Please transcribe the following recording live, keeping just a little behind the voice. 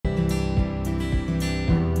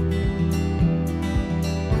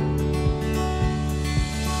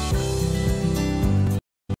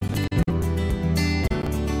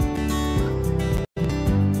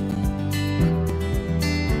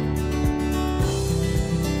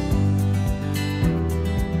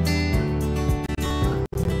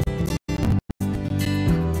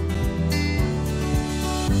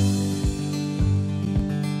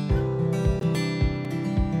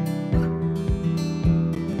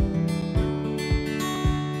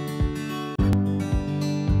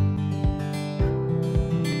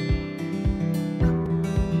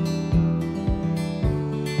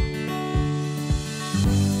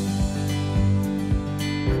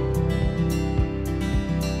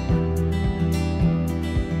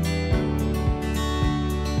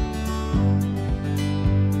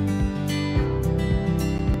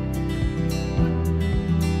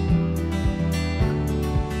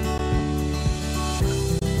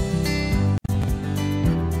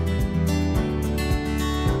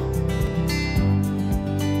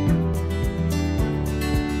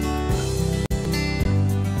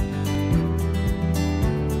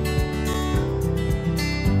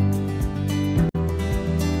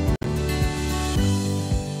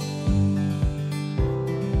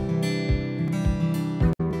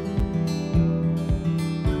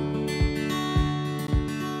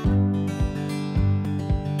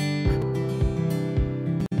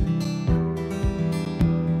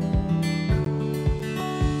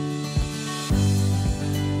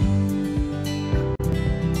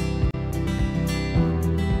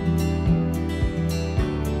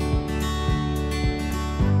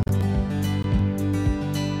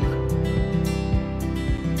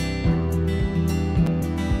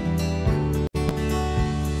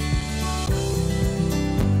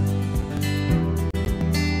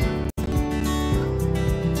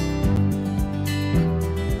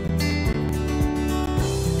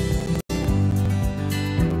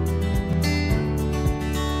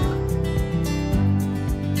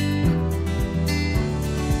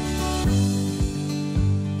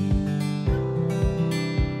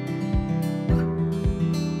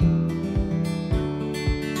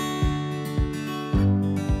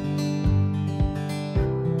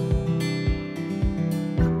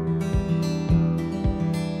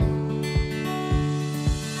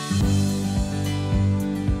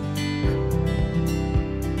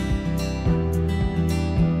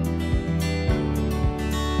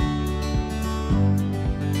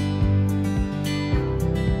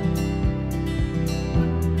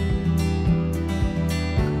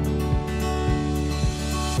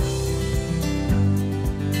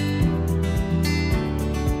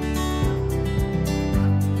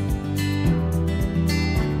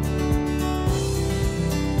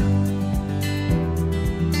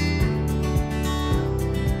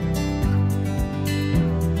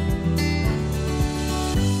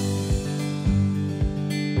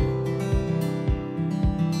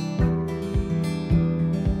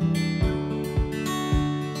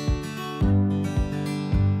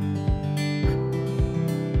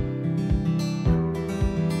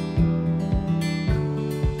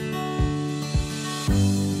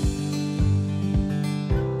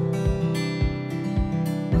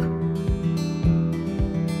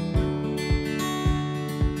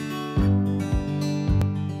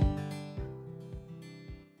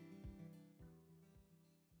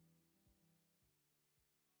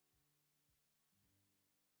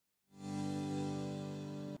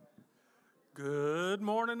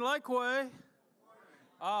Lakeway.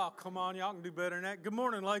 Oh, come on, y'all can do better than that. Good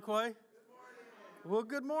morning, Lakeway. Good morning. Well,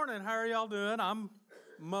 good morning. How are y'all doing? I'm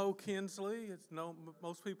Mo Kinsley.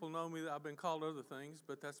 Most people know me. I've been called other things,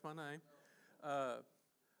 but that's my name.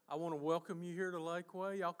 I want to welcome you here to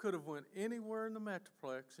Lakeway. Y'all could have went anywhere in the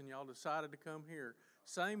Metroplex, and y'all decided to come here.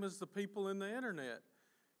 Same as the people in the internet.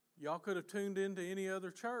 Y'all could have tuned into any other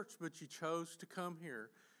church, but you chose to come here.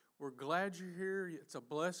 We're glad you're here. It's a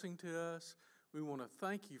blessing to us. We want to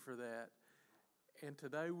thank you for that. And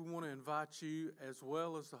today we want to invite you, as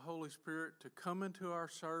well as the Holy Spirit, to come into our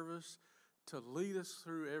service, to lead us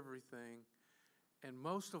through everything. And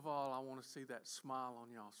most of all, I want to see that smile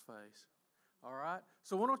on y'all's face. All right?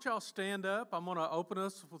 So why don't y'all stand up? I'm going to open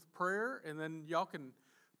us with prayer, and then y'all can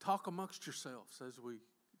talk amongst yourselves, as we,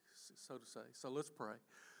 so to say. So let's pray.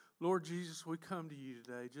 Lord Jesus, we come to you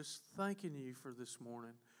today just thanking you for this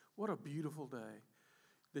morning. What a beautiful day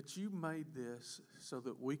that you made this so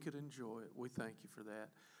that we could enjoy it. We thank you for that.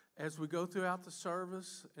 As we go throughout the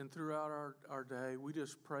service and throughout our day, we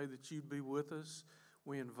just pray that you'd be with us.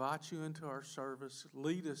 We invite you into our service.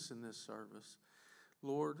 Lead us in this service.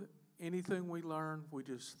 Lord, anything we learn, we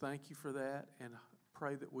just thank you for that and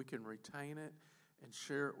pray that we can retain it and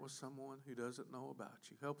share it with someone who doesn't know about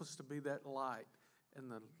you. Help us to be that light in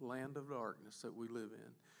the land of darkness that we live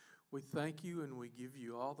in. We thank you and we give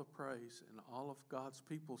you all the praise. And all of God's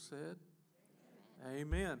people said, Amen.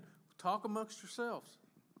 Amen. Talk amongst yourselves.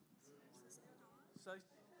 Say.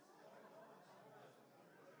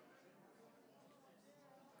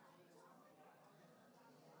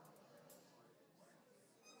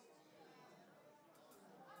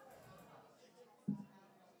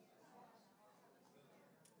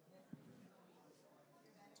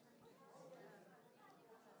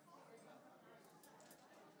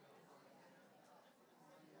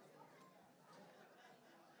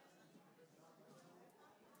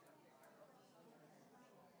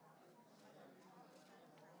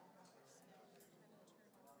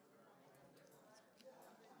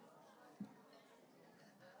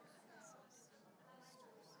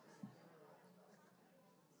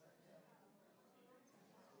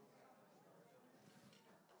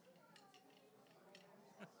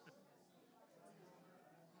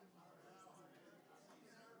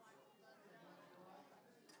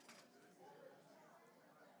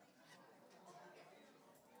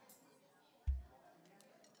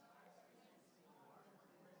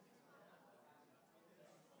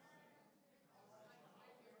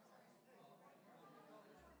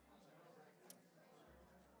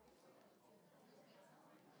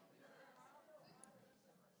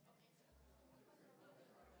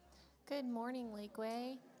 Good morning,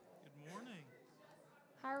 Lakeway. Good morning.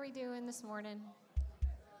 How are we doing this morning?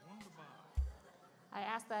 Wonderful. I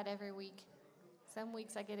ask that every week. Some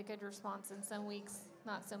weeks I get a good response, and some weeks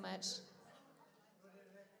not so much.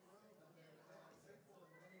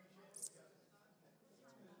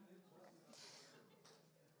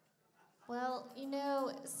 Well,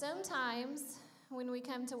 sometimes when we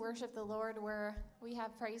come to worship the Lord, we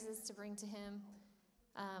have praises to bring to Him.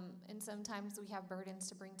 And sometimes we have burdens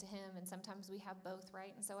to bring to Him, and sometimes we have both,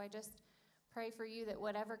 right? And so I just pray for you that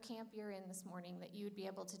whatever camp you're in this morning, that you would be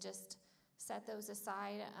able to just set those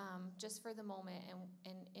aside just for the moment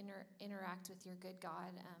and interact with your good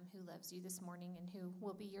God who loves you this morning and who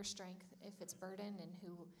will be your strength if it's burden and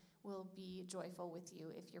who will be joyful with you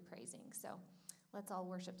if you're praising. So let's all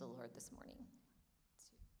worship the Lord this morning.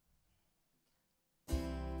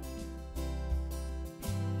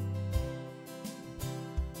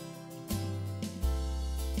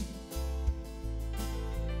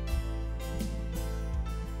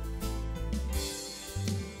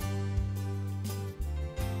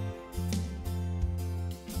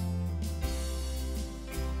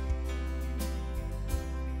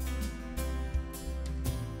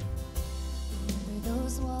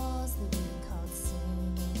 Those walls that we called sin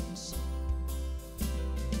and shame,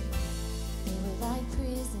 they were like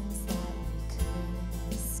prisons that we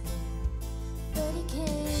couldn't escape. But He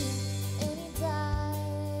came and He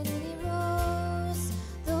died and He rose.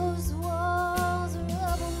 Those walls are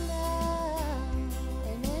rubble now.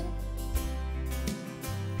 Amen.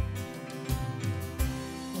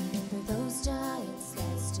 Remember those giants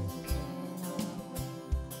that stood in our way.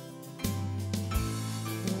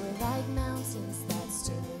 They were like mountains that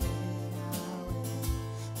stood in our way.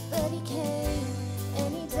 But He came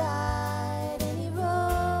and He died and He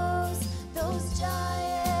rose. Those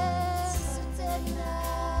giants are dead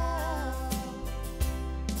now.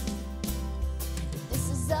 This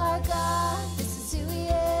is our God, this is who He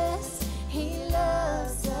is. He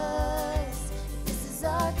loves us. This is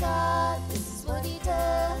our God, this is what He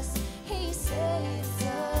does. He saves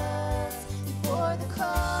us.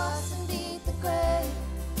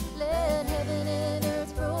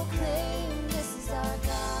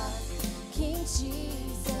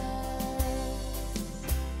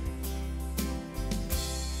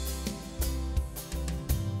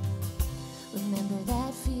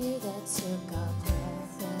 fear that took our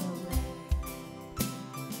breath away.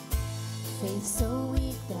 Faith so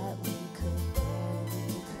weak that we could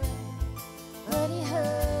barely pray. But he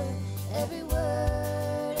heard every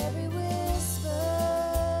word, every whisper.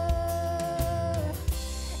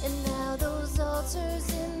 And now those altars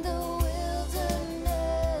in the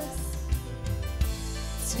wilderness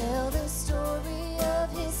tell the story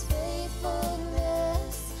of his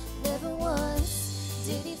faithfulness. Never once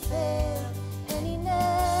did he fail, and he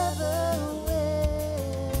never will.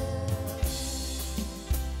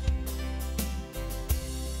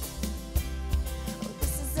 Oh,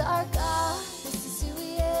 this is our God, this is who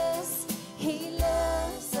he is. He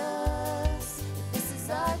loves us. This is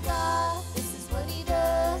our God, this is what he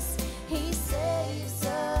does. He saves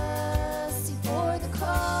us. He bore the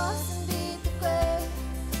cross and beat the grave.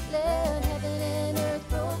 Let heaven and earth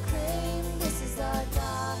proclaim, this is our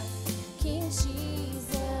God, King Jesus.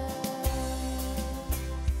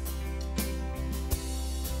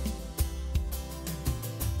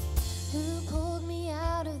 Who pulled me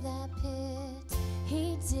out of that pit?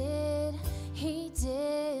 He did, he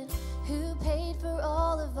did. Who paid for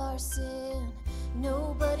all of our sin?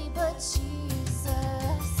 Nobody but Jesus.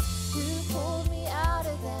 Who pulled me out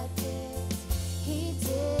of that pit? He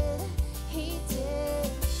did, he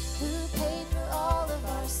did. Who paid for all of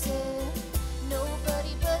our sin?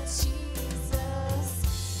 Nobody but Jesus.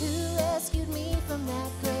 Who rescued me from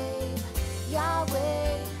that grave?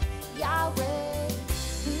 Yahweh, Yahweh.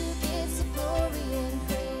 Who gets the glory and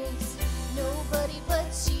praise? Nobody but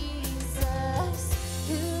Jesus.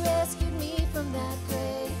 Who rescued me from that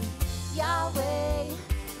grave? Yahweh,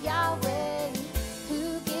 Yahweh.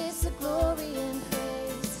 Who gets the glory and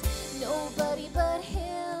praise? Nobody but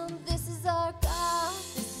him. This is our God,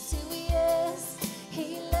 this is who he is.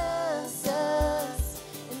 He loves us.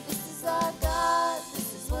 And this is our God,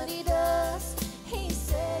 this is what he does. He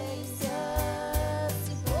saves us.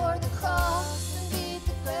 He bore the cross and beat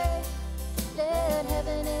the grave. Let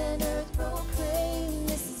heaven and earth proclaim,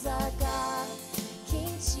 this is our God,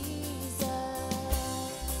 King Jesus.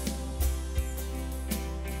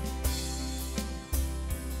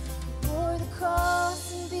 He bore the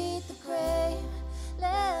cross and beat the grave.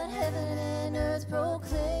 Let heaven and earth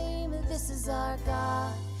proclaim that this is our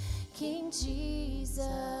God, King Jesus.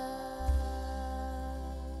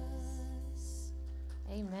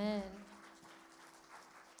 Amen.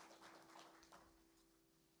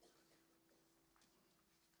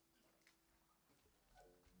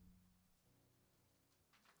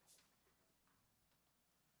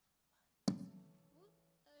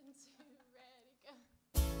 One, two, ready, go.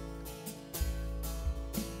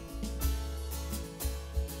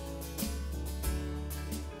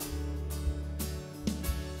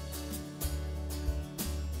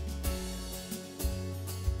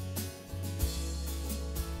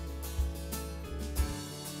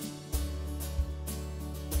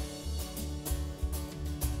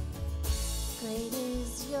 Great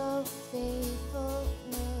is your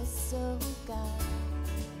faithfulness, O God.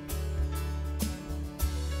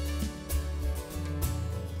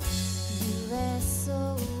 You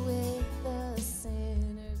wrestle with the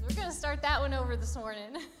sinners. We're going to start that one over this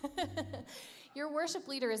morning. Your worship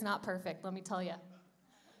leader is not perfect, let me tell you.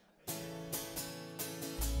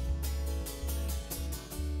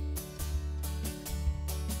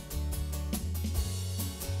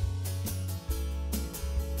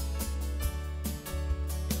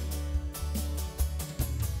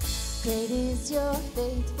 Great is your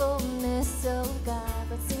faithfulness, oh God.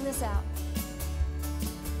 Let's sing this out.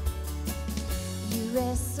 You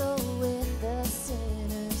wrestle with the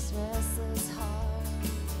sinner's restless heart.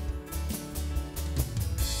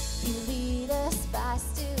 You lead us by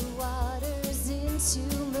still waters into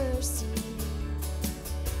mercy.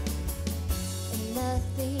 And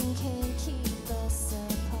nothing can keep us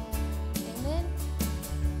apart. Amen.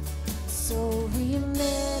 So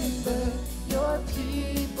remember your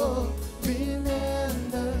people,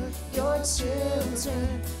 remember your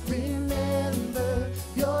children, remember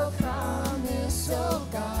your promise, oh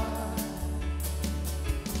God.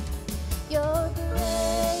 Your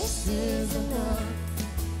grace is enough,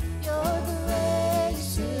 your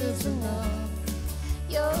grace is enough,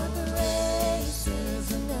 your grace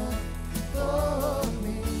is enough for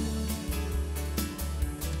me.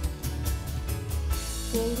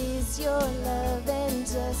 Great is your love and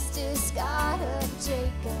justice, God of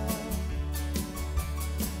Jacob.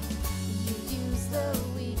 You use the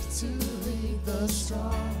weak to lead the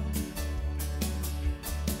strong.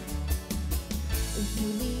 You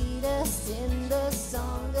lead us in the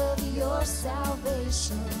song of your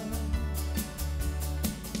salvation.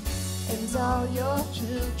 And all your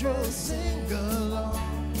children sing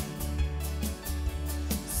along.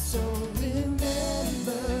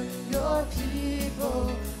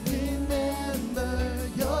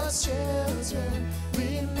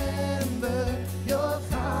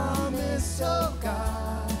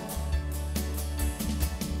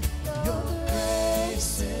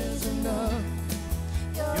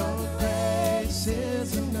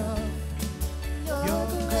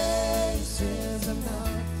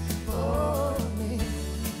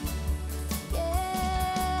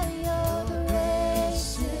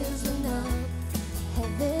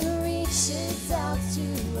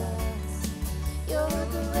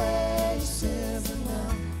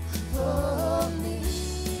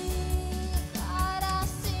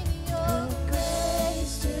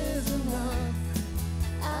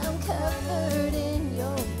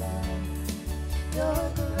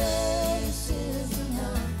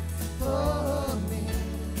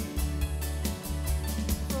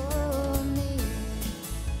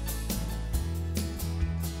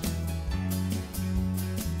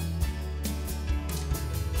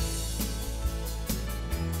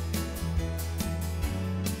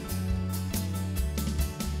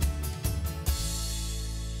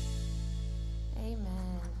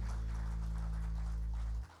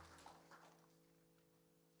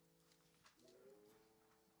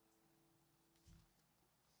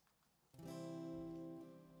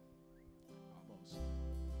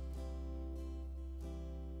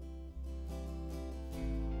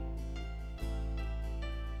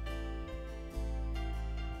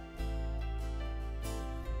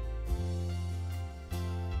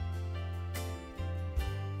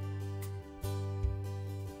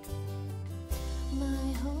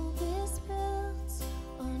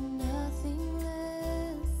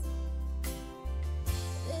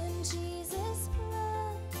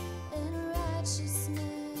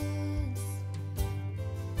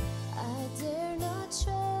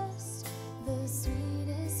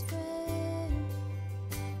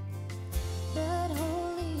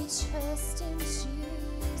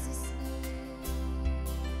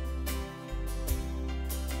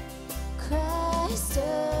 Christ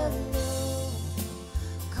alone,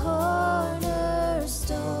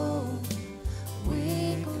 cornerstone,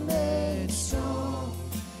 weak made strong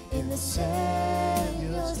in the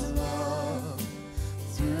Savior's love.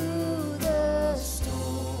 Through the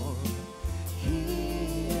storm,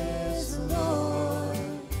 He is Lord,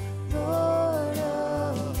 Lord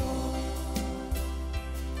of all.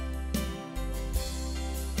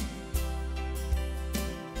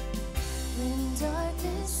 When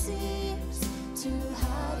darkness seems to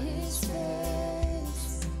hide His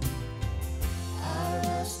face, I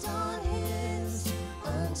rest on His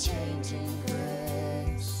unchanging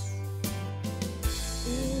grace.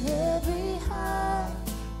 In every high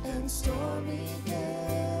and stormy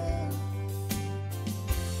day,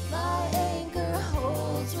 my anchor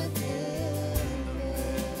holds within me.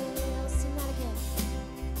 Sing that again.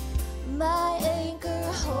 My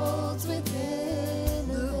anchor holds within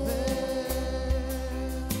the veil.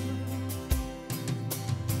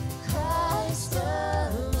 Christ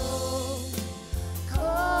alone,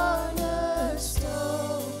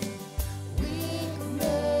 cornerstone, weak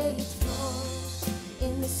made strong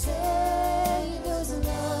in the Savior's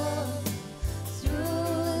love.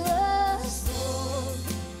 Through the storm,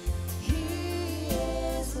 He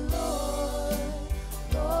is Lord,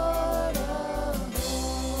 Lord of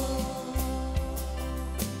all.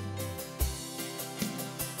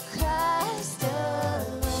 Christ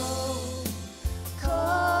alone,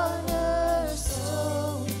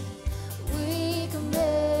 cornerstone, weak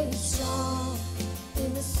made strong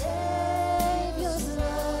in the Savior's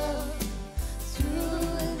love.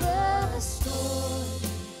 Through the storm,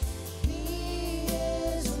 He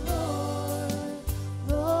is Lord,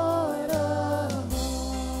 Lord of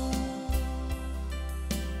all.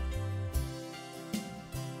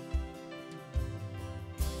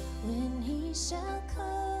 When He shall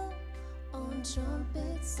come on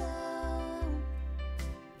trumpet sound,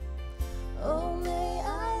 oh, may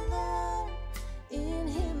I then in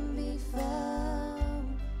Him be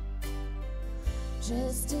found,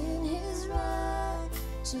 dressed in His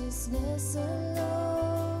righteousness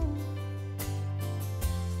alone.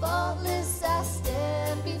 Faultless I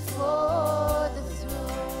stand before the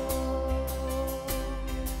throne.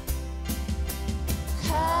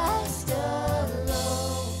 Christ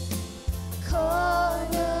alone,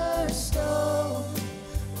 cornerstone,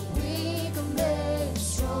 weak made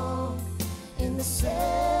strong in the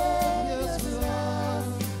Savior's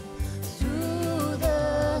love. Through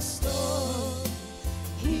the storm,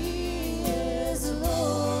 He is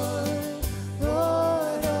Lord,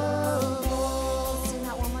 Lord of all. Sing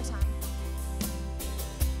that one more time.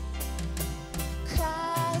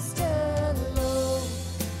 Christ alone,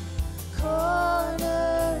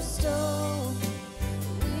 cornerstone,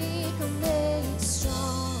 weak made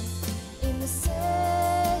strong in the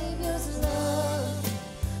Savior's love.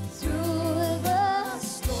 Through the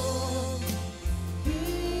storm,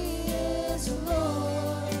 He is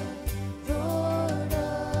Lord, Lord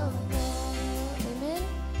of all. Amen.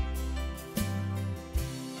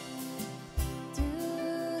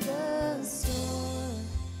 Through the storm,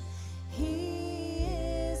 He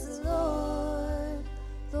is Lord,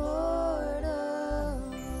 Lord of all.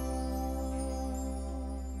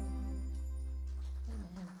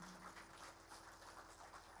 Amen.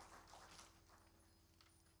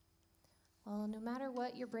 Well, no matter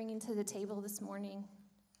what you're bringing to the table this morning,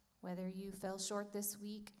 whether you fell short this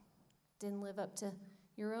week, didn't live up to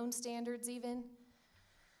your own standards even,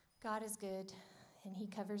 God is good, and He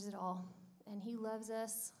covers it all. And He loves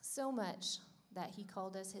us so much that He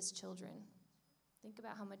called us His children. Think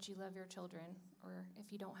about how much you love your children, or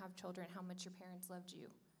if you don't have children, how much your parents loved you.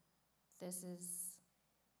 This is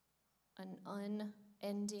an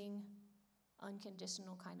unending,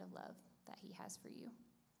 unconditional kind of love that He has for you.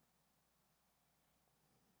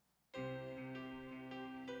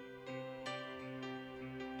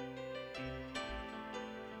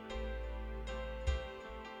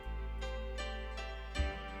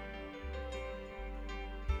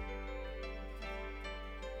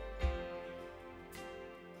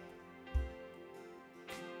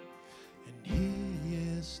 And He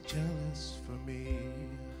is jealous for me.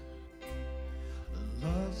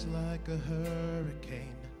 Love's like a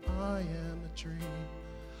hurricane. I am a tree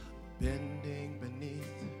bending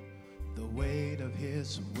beneath the weight of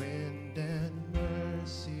His wind and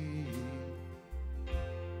mercy.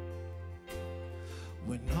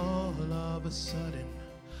 When all of a sudden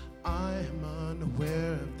I'm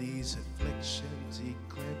unaware of these afflictions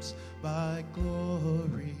eclipsed by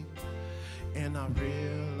glory, and I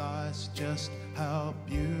realize just how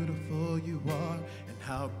beautiful you are and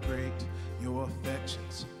how great your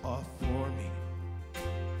affections are for me.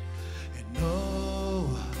 And oh,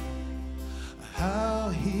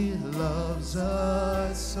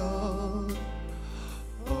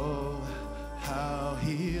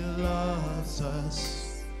 loves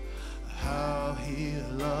us, how he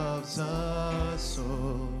loves us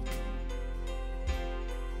so.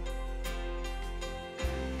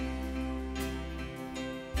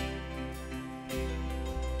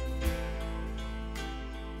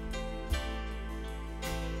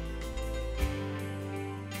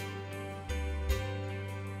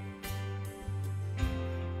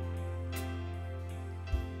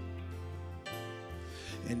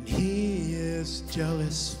 And he is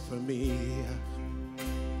jealous for me.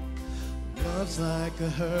 Love's like a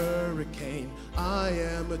hurricane. I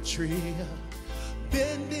am a tree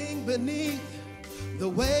bending beneath the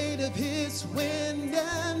weight of his wind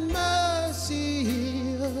and mercy.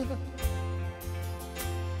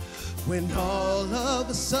 When all of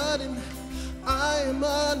a sudden I am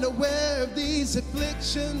unaware of these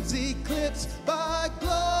afflictions eclipsed by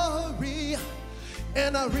glory,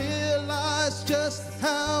 and I realize just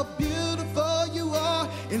how beautiful you are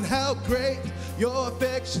and how great your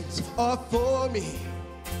affections are for me.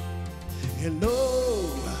 And oh,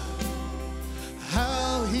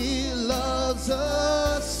 how he loves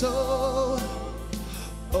us so.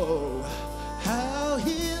 Oh, how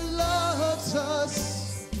he loves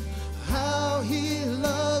us. How he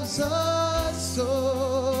loves us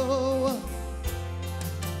so.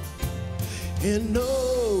 And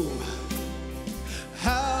oh,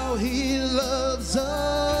 how he loves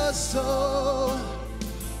us so.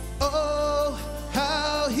 Oh,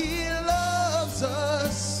 how he loves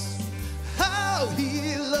us. How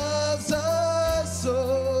he loves us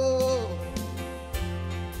so.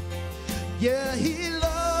 Yeah, he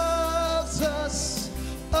loves us.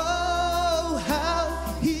 Oh,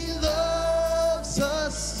 how he loves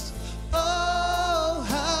us. Oh,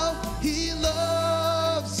 how he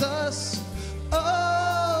loves us.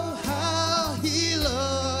 Oh, how he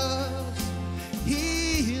loves.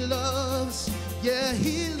 He loves. Yeah,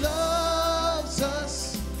 he loves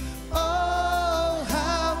us. Oh,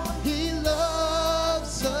 how he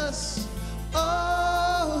loves us.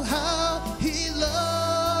 Oh, how he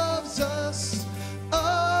loves us.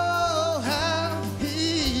 Oh, how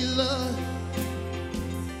he loves.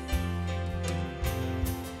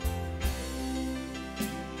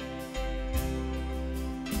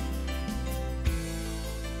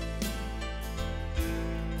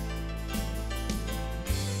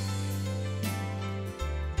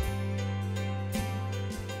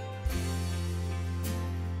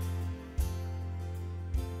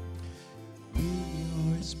 We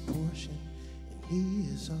are his portion, and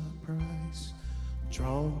he is our prize,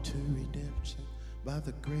 drawn to redemption by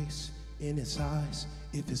the grace in his eyes.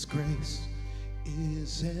 If his grace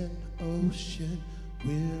is an ocean,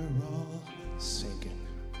 we're all sinking.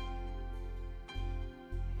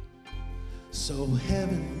 So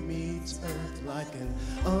heaven meets earth like an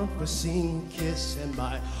unforeseen kiss, and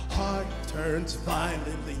my heart turns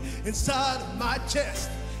violently inside of my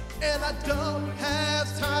chest. And I don't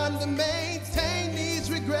have time to maintain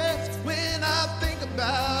these regrets when I think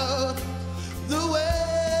about the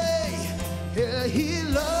way, yeah, he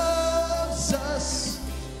loves us.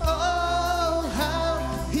 Oh,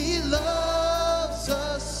 how he loves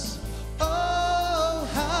us. Oh,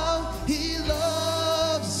 how he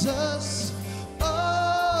loves us.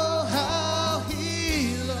 Oh, how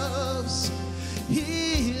he loves.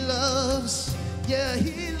 He loves. Yeah,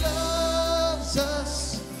 he loves us.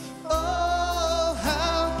 Oh,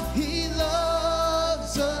 how he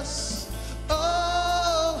loves us.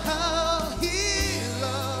 Oh, how he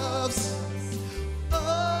loves.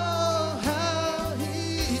 Oh, how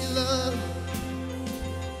he loves.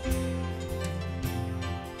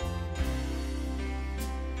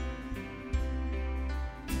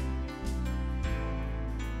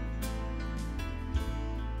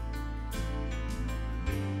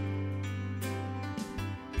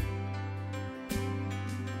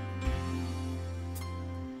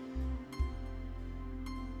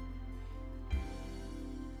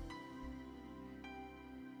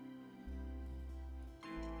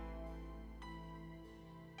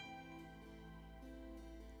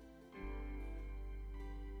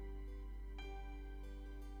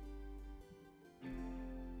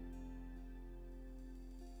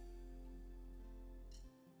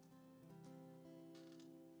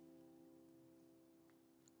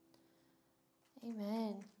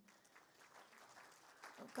 Amen.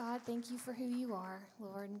 Oh, God, thank you for who you are,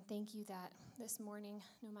 Lord, and thank you that this morning,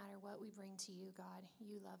 no matter what we bring to you, God,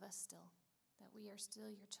 you love us still, that we are still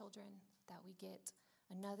your children, that we get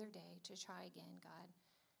another day to try again, God.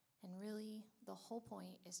 And really, the whole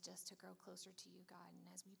point is just to grow closer to you, God. And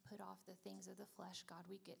as we put off the things of the flesh, God,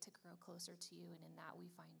 we get to grow closer to you, and in that we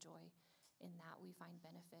find joy. In that we find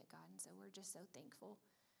benefit, God. And so we're just so thankful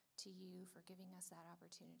to you for giving us that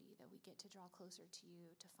opportunity, that we get to draw closer to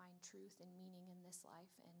you, to find truth and meaning in this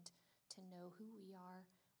life, and to know who we are,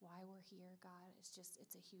 why we're here, God.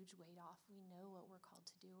 It's a huge weight off. We know what we're called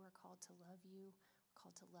to do. We're called to love you. We're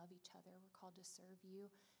called to love each other. We're called to serve you.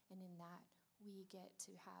 And in that, we get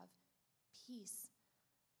to have peace,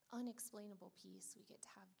 unexplainable peace. We get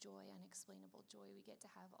to have joy, unexplainable joy. We get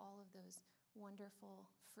to have all of those wonderful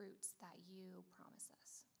fruits that you promise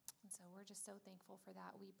us. And so we're just so thankful for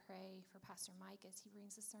that. We pray for Pastor Mike as he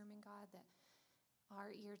brings the sermon, God, that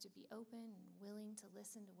our ears would be open and willing to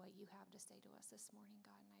listen to what you have to say to us this morning,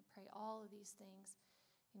 God. And I pray all of these things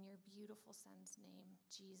in your beautiful Son's name,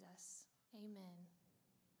 Jesus. Amen.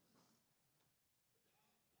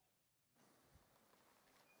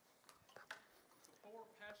 Before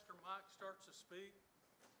Pastor Mike starts to speak,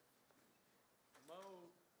 Mo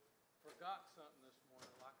forgot something this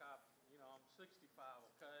morning. I'm 65,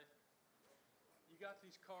 okay? You got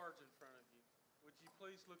these cards in front of you. Would you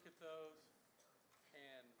please look at those?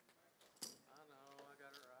 And I know, I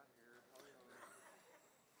got it right here. Hold on.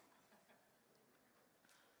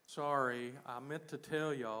 Sorry, I meant to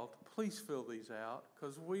tell y'all, please fill these out,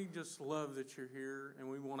 because we just love that you're here, and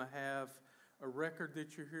we want to have a record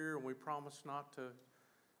that you're here, and we promise not to,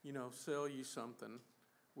 sell you something.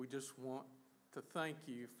 We just want to thank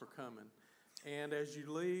you for coming. And as you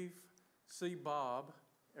leave, see Bob.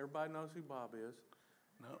 Everybody knows who Bob is.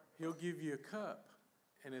 No. He'll give you a cup,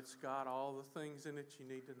 and it's got all the things in it you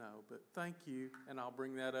need to know. But thank you, and I'll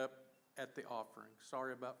bring that up at the offering.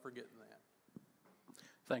 Sorry about forgetting that.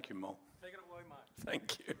 Thank you, Mo. Take it away, Mike.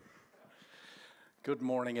 Thank you. Good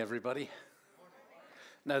morning, everybody.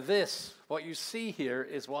 Now what you see here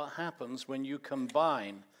is what happens when you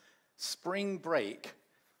combine spring break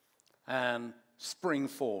and spring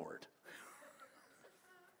forward.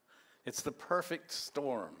 It's the perfect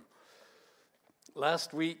storm.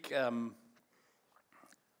 Last week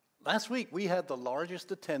we had the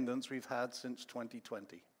largest attendance we've had since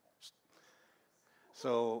 2020.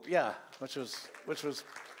 So yeah, which was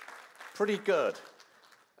pretty good.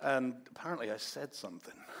 And apparently I said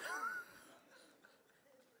something.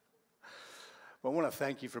 But I want to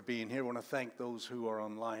thank you for being here. I want to thank those who are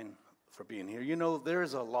online for being here.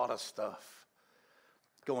 There's a lot of stuff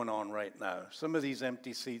going on right now. Some of these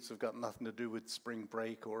empty seats have got nothing to do with spring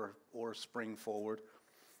break or spring forward.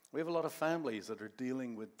 We have a lot of families that are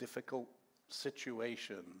dealing with difficult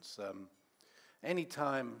situations.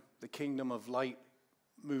 Anytime the kingdom of light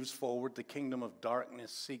moves forward, the kingdom of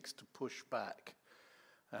darkness seeks to push back.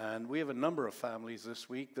 And we have a number of families this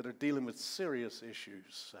week that are dealing with serious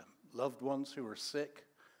issues. Loved ones who are sick,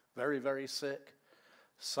 very, very sick.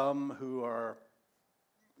 Some who are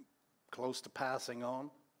close to passing on.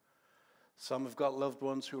 Some have got loved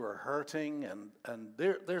ones who are hurting, and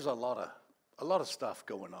there's a lot of stuff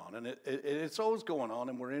going on, and it's always going on,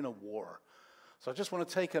 and we're in a war. So I just want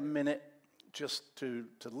to take a minute just to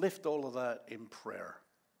lift all of that in prayer.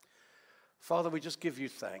 Father, we just give you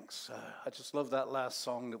thanks. I just love that last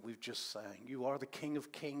song that we've just sang. You are the King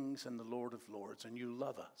of Kings and the Lord of Lords, and you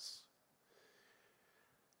love us.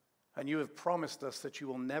 And you have promised us that you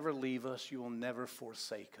will never leave us, you will never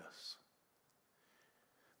forsake us.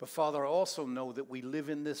 But Father, I also know that we live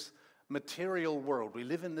in this material world. We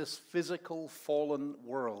live in this physical, fallen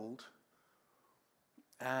world,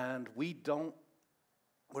 and we're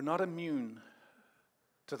not immune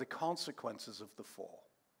to the consequences of the fall.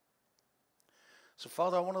 So,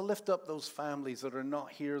 Father, I want to lift up those families that are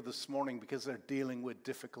not here this morning because they're dealing with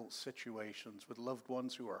difficult situations, with loved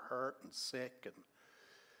ones who are hurt and sick. And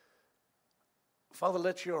Father,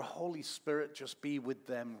 let your Holy Spirit just be with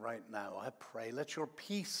them right now. I pray. Let your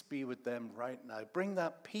peace be with them right now. Bring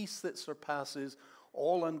that peace that surpasses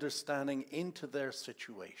all understanding into their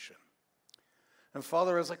situation. And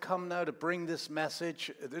Father, as I come now to bring this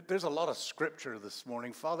message, there's a lot of scripture this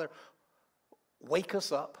morning. Father, wake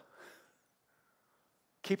us up.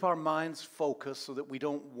 Keep our minds focused so that we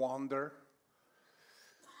don't wander.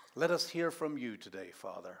 Let us hear from you today,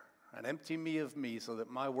 Father. And empty me of me so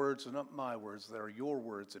that my words are not my words. They are your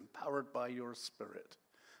words, empowered by your Spirit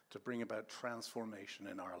to bring about transformation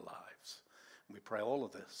in our lives. And we pray all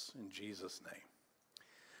of this in Jesus' name.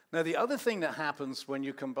 Now, the other thing that happens when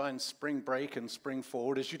you combine spring break and spring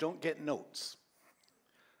forward is you don't get notes.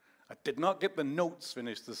 I did not get the notes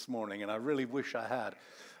finished this morning, and I really wish I had.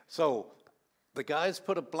 So the guys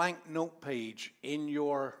put a blank note page in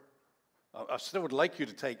your... I still would like you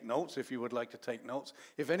to take notes if you would like to take notes.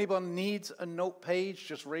 If anyone needs a note page,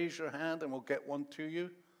 just raise your hand and we'll get one to you.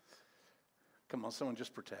 Come on, someone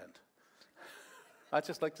just pretend. I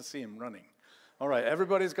just like to see him running. All right,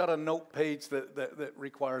 everybody's got a note page that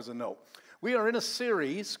requires a note. We are in a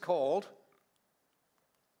series called.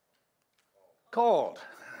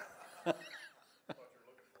 That's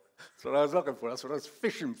what I was looking for. That's what I was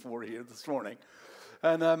fishing for here this morning.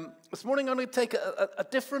 And this morning I'm going to take a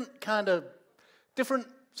different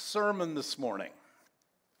sermon this morning.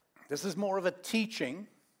 This is more of a teaching.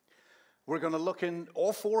 We're going to look in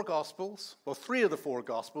all four Gospels. Well, three of the four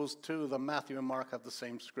Gospels. Two of them, Matthew and Mark, have the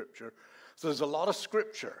same scripture. So there's a lot of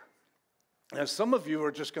scripture. And some of you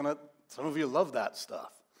love that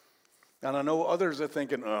stuff. And I know others are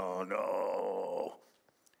thinking, oh no.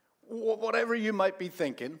 Whatever you might be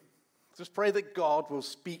thinking, just pray that God will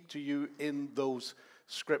speak to you in those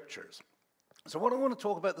scriptures. So what I want to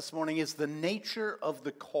talk about this morning is the nature of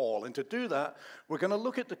the call. And to do that, we're going to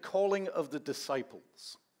look at the calling of the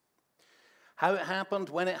disciples. How it happened,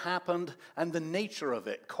 when it happened, and the nature of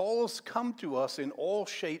it. Calls come to us in all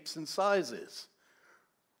shapes and sizes.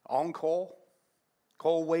 On call,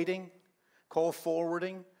 call waiting, call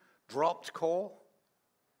forwarding, dropped call,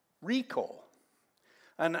 recall.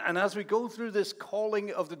 And as we go through this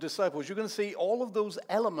calling of the disciples, you're going to see all of those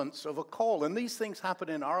elements of a call. And these things happen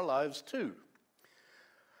in our lives too.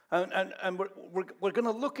 And we're going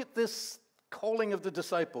to look at this calling of the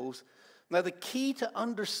disciples. Now, the key to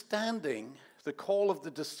understanding the call of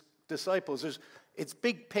the disciples is it's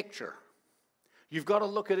big picture. You've got to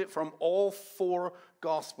look at it from all four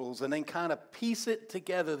Gospels and then kind of piece it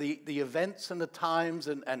together, the events and the times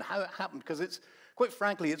and how it happened, because it's, quite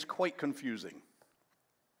frankly, it's quite confusing.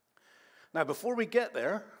 Now, before we get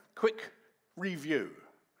there, quick review.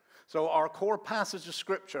 So our core passage of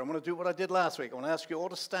Scripture, I'm going to do what I did last week. I want to ask you all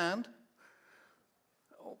to stand.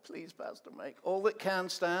 Oh, please, Pastor Mike. All that can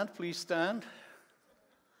stand, please stand.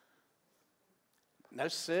 Now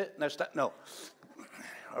sit, now stand. No.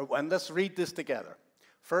 And let's read this together.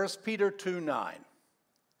 1 Peter 2:9.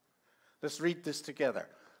 Let's read this together.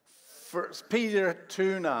 1 Peter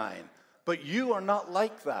 2:9. But you are not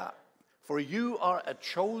like that, for you are a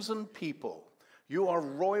chosen people. You are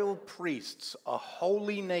royal priests, a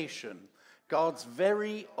holy nation, God's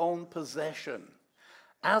very own possession.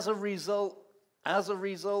 As a result,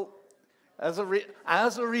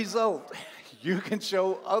 you can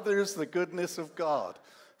show others the goodness of God,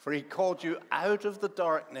 for he called you out of the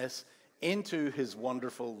darkness into his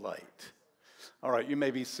wonderful light. All right, you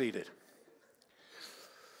may be seated.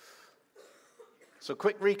 So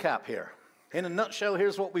quick recap here. In a nutshell,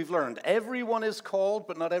 here's what we've learned. Everyone is called,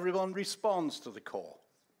 but not everyone responds to the call.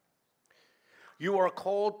 You are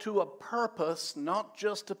called to a purpose, not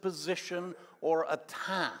just a position or a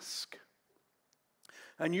task.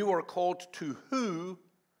 And you are called to who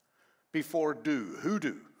before do. Who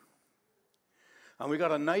do? And we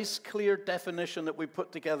got a nice, clear definition that we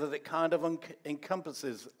put together that kind of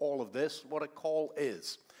encompasses all of this, what a call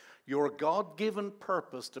is. Your God-given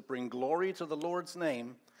purpose to bring glory to the Lord's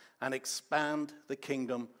name and expand the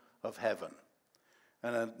kingdom of heaven.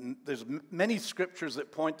 And there's many scriptures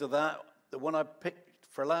that point to that. The one I picked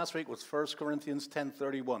for last week was 1 Corinthians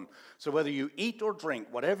 10:31. So whether you eat or drink,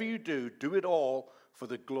 whatever you do, do it all for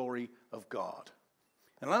the glory of God.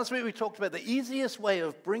 And last week we talked about the easiest way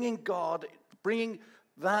of bringing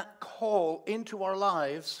that call into our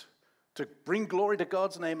lives to bring glory to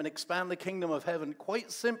God's name and expand the kingdom of heaven,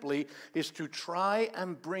 quite simply, is to try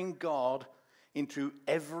and bring God into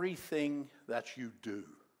everything that you do.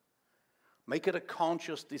 Make it a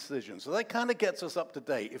conscious decision. So that kind of gets us up to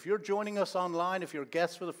date. If you're joining us online, if you're a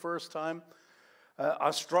guest for the first time,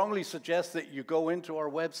 I strongly suggest that you go into our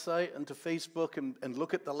website and to Facebook and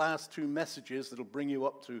look at the last two messages that'll bring you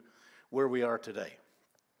up to where we are today.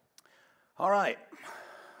 All right,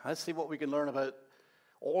 let's see what we can learn about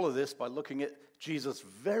all of this by looking at Jesus'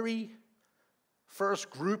 very first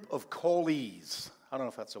group of callees. I don't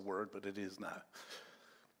know if that's a word, but it is now.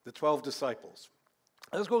 The 12 disciples.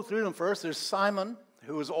 Let's go through them first. There's Simon,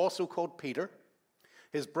 who is also called Peter.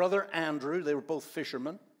 His brother Andrew, they were both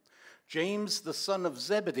fishermen. James, the son of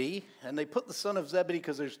Zebedee, and they put the son of Zebedee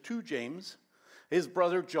because there's two James. His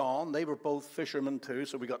brother John, they were both fishermen too,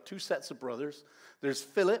 so we got two sets of brothers. There's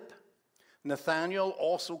Philip, Nathanael,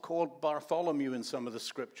 also called Bartholomew in some of the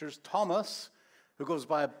scriptures. Thomas, who goes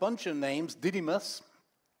by a bunch of names. Didymus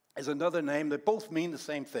is another name. They both mean the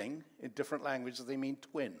same thing. In different languages, they mean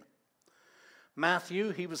twin.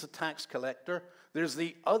 Matthew, he was a tax collector. There's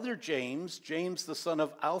the other James, James the son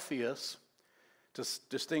of Alphaeus, to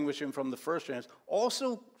distinguish him from the first James,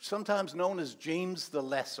 also sometimes known as James the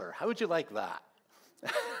Lesser. How would you like that?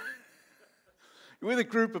 With a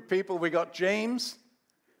group of people, we got James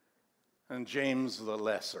and James the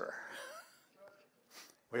Lesser.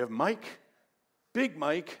 We have Mike, Big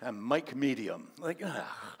Mike, and Mike Medium.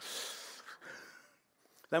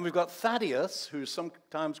 Then we've got Thaddeus, who's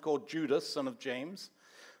sometimes called Judas, son of James,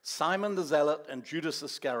 Simon the Zealot, and Judas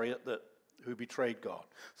Iscariot, who betrayed God.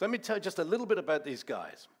 So let me tell you just a little bit about these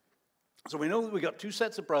guys. So we know that we got two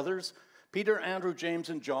sets of brothers. Peter, Andrew, James,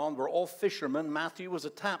 and John were all fishermen. Matthew was a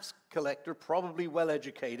tax collector, probably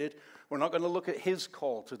well-educated. We're not going to look at his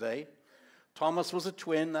call today. Thomas was a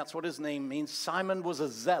twin. That's what his name means. Simon was a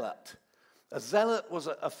zealot. A zealot was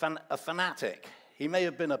a fanatic. He may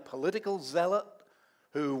have been a political zealot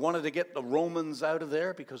who wanted to get the Romans out of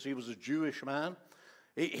there because he was a Jewish man.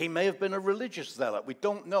 He may have been a religious zealot. We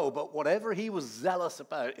don't know, but whatever he was zealous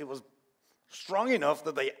about, it was strong enough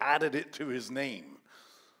that they added it to his name.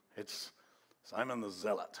 It's Simon the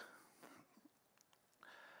Zealot.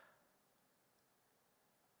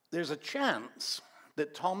 There's a chance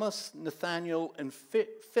that Thomas, Nathaniel, and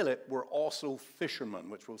Philip were also fishermen,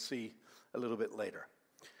 which we'll see a little bit later.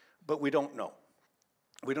 But we don't know.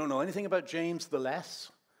 We don't know anything about James the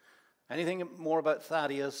Less, anything more about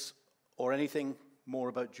Thaddeus, or anything more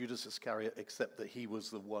about Judas Iscariot, except that he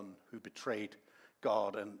was the one who betrayed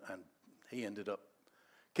God and he ended up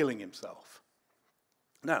killing himself.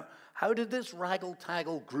 Now, how did this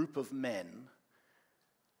raggle-taggle group of men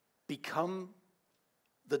become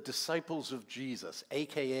the disciples of Jesus,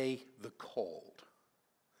 a.k.a. the called?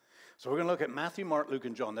 So we're going to look at Matthew, Mark, Luke,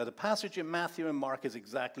 and John. Now, the passage in Matthew and Mark is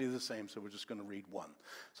exactly the same, so we're just going to read one.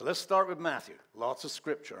 So let's start with Matthew. Lots of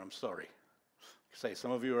scripture, I'm sorry. Say,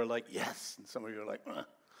 some of you are like, yes, and some of you are like,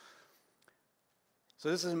 So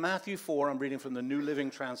this is Matthew 4. I'm reading from the New Living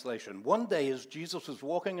Translation. One day, as Jesus was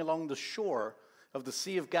walking along the shore of the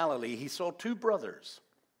Sea of Galilee, he saw two brothers,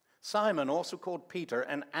 Simon, also called Peter,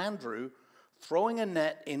 and Andrew, throwing a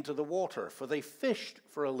net into the water, for they fished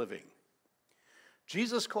for a living.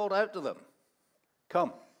 Jesus called out to them,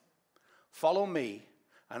 "Come, follow me,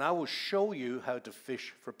 and I will show you how to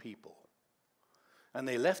fish for people." And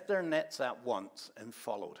they left their nets at once and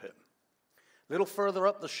followed him. A little further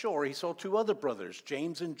up the shore, he saw two other brothers,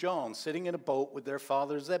 James and John, sitting in a boat with their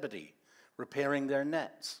father Zebedee, repairing their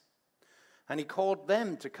nets. And he called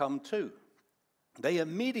them to come too. They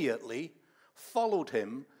immediately followed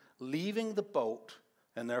him, leaving the boat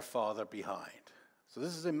and their father behind. So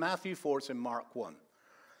this is in Matthew 4, it's in Mark 1.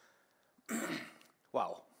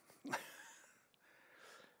 Wow.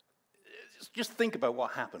 Just think about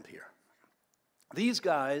what happened here. These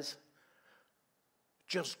guys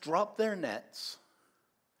just drop their nets,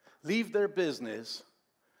 leave their business,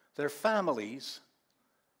 their families,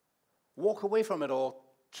 walk away from it all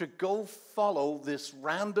to go follow this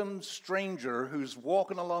random stranger who's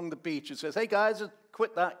walking along the beach and says, "Hey guys,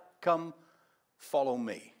 quit that, come follow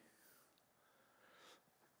me."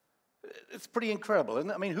 It's pretty incredible, isn't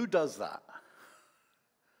it? I mean, who does that?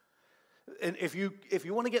 And if you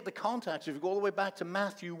want to get the context, if you go all the way back to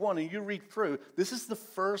Matthew 1 and you read through, this is the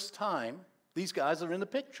first time these guys are in the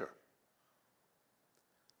picture.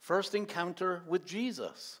 First encounter with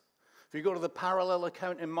Jesus. If you go to the parallel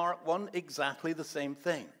account in Mark 1, exactly the same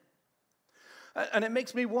thing. And it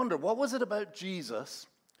makes me wonder, what was it about Jesus?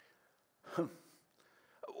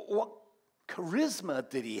 What charisma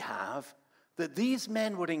did he have that these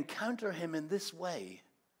men would encounter him in this way?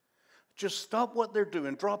 Just stop what they're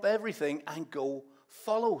doing, drop everything, and go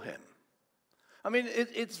follow him. I mean,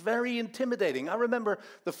 it's very intimidating. I remember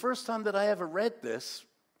the first time that I ever read this,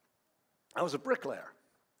 I was a bricklayer.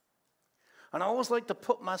 And I always like to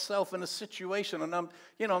put myself in a situation, and I'm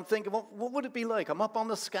thinking, what would it be like? I'm up on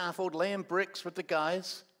the scaffold laying bricks with the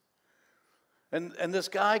guys, and this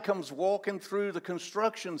guy comes walking through the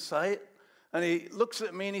construction site, and he looks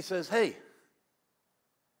at me and he says, "Hey,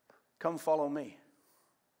 come follow me."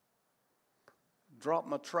 Drop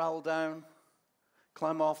my trowel down,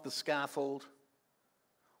 climb off the scaffold,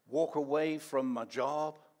 walk away from my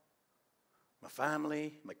job, my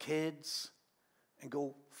family, my kids, and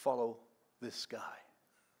go follow this guy.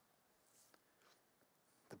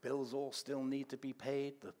 The bills all still need to be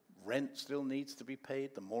paid. The rent still needs to be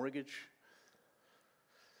paid. The mortgage.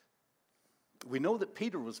 We know that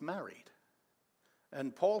Peter was married.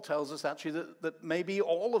 And Paul tells us actually that maybe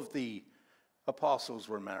all of the apostles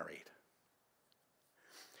were married.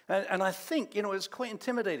 And I think, it's quite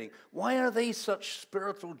intimidating. Why are they such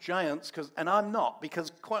spiritual giants? And I'm not,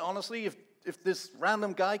 because quite honestly, if this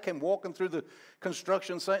random guy came walking through the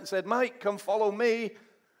construction site and said, "Mate, come follow me,"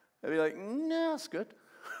 I'd be like, "No, that's good.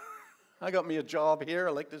 I got me a job here.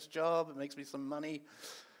 I like this job. It makes me some money.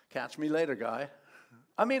 Catch me later, guy."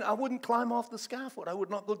 I mean, I wouldn't climb off the scaffold. I would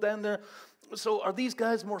not go down there. So are these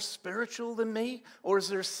guys more spiritual than me? Or is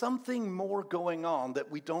there something more going on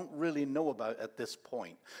that we don't really know about at this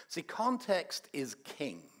point? See, context is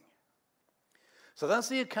king. So that's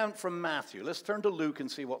the account from Matthew. Let's turn to Luke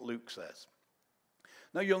and see what Luke says.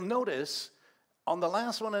 Now you'll notice on the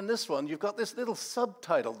last one and this one, you've got this little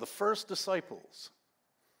subtitle, The First Disciples.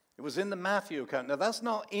 It was in the Matthew account. Now that's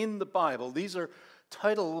not in the Bible. These are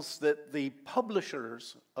titles that the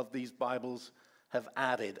publishers of these Bibles have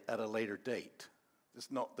added at a later date.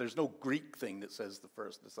 There's no Greek thing that says the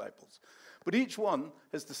first disciples. But each one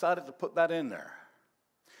has decided to put that in there.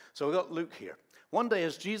 So we've got Luke here. One day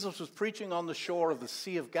as Jesus was preaching on the shore of the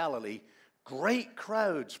Sea of Galilee, great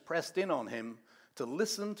crowds pressed in on him to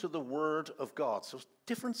listen to the word of God. So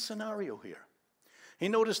different scenario here. He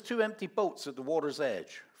noticed 2 empty boats at the water's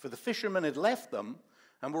edge, for the fishermen had left them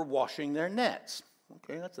and were washing their nets.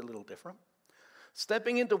 Okay, that's a little different.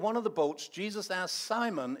 Stepping into one of the boats, Jesus asked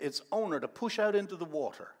Simon, its owner, to push out into the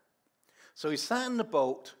water. So he sat in the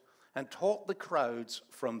boat and taught the crowds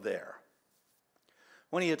from there.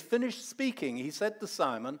 When he had finished speaking, he said to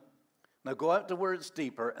Simon, "Now go out to where it's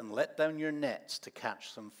deeper and let down your nets to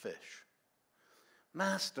catch some fish."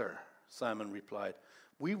 "Master," Simon replied,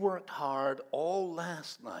 "we worked hard all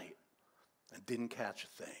last night and didn't catch a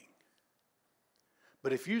thing.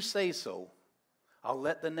 But if you say so, I'll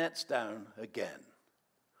let the nets down again."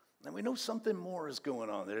 Now we know something more is going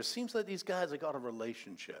on there. It seems like these guys have got a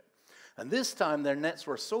relationship. And this time their nets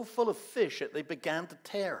were so full of fish that they began to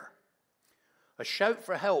tear. A shout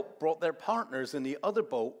for help brought their partners in the other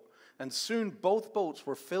boat, and soon both boats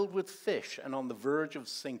were filled with fish and on the verge of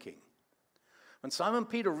sinking. When Simon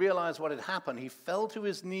Peter realized what had happened, he fell to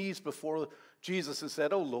his knees before Jesus and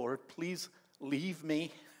said, "Oh Lord, please leave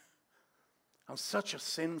me. I'm such a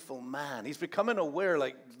sinful man." He's becoming aware,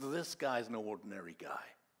 like, this guy's no ordinary guy.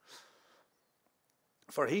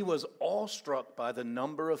 For he was awestruck by the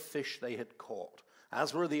number of fish they had caught,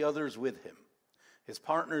 as were the others with him. His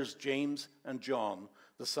partners James and John,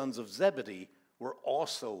 the sons of Zebedee, were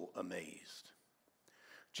also amazed.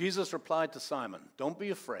 Jesus replied to Simon, "Don't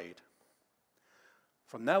be afraid.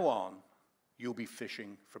 From now on, you'll be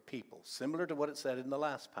fishing for people," similar to what it said in the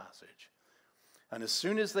last passage. And as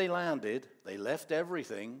soon as they landed, they left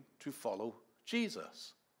everything to follow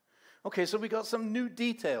Jesus. Okay, so we got some new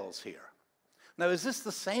details here. Now, is this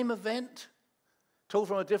the same event told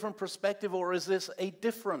from a different perspective, or is this a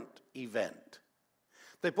different event?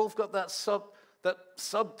 They both got that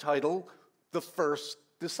subtitle, The First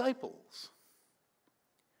Disciples.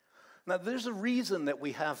 Now, there's a reason that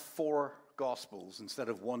we have 4 Gospels instead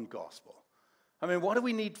of 1 Gospel. I mean, why do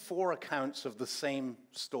we need 4 accounts of the same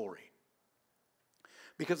story?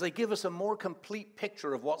 Because they give us a more complete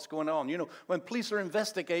picture of what's going on. You know, when police are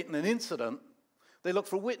investigating an incident, they look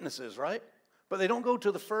for witnesses, right? But they don't go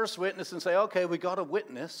to the first witness and say, "Okay, we got a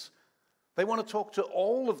witness." They want to talk to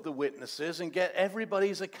all of the witnesses and get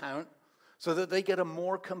everybody's account so that they get a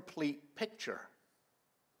more complete picture.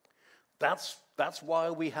 That's why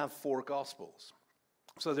we have 4 Gospels.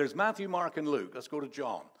 So there's Matthew, Mark, and Luke. Let's go to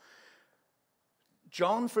John.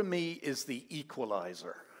 John, for me, is the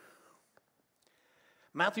equalizer.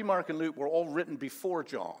 Matthew, Mark, and Luke were all written before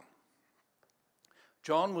John.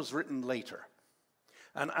 John was written later.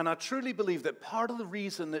 And I truly believe that part of the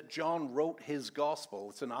reason that John wrote his gospel,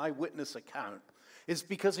 it's an eyewitness account, is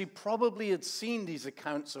because he probably had seen these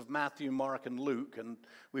accounts of Matthew, Mark, and Luke, and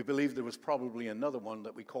we believe there was probably another one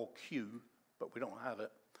that we call Q, but we don't have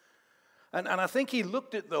it. And I think he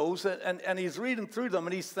looked at those, and he's reading through them,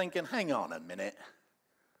 and he's thinking, hang on a minute.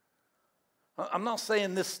 I'm not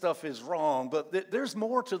saying this stuff is wrong, but there's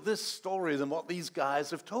more to this story than what these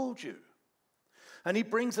guys have told you. And he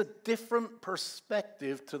brings a different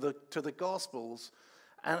perspective to the Gospels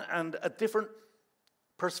and a different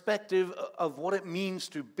perspective of what it means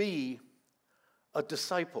to be a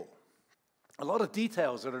disciple. A lot of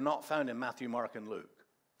details that are not found in Matthew, Mark, and Luke.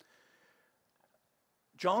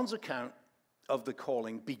 John's account of the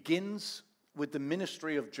calling begins with the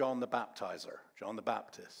ministry of John the Baptizer, John the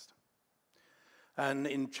Baptist. And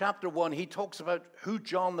in chapter 1, he talks about who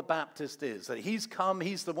John the Baptist is, that he's come,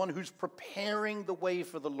 he's the one who's preparing the way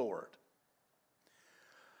for the Lord.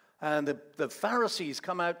 And the Pharisees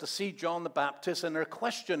come out to see John the Baptist, and they're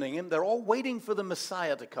questioning him. They're all waiting for the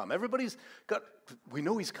Messiah to come. Everybody's got, we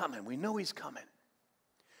know he's coming, we know he's coming.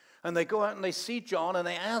 And they go out and they see John, and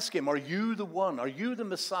they ask him, "Are you the one? Are you the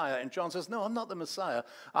Messiah?" And John says, "No, I'm not the Messiah.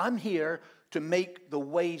 I'm here to make the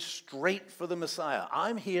way straight for the Messiah.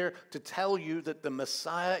 I'm here to tell you that the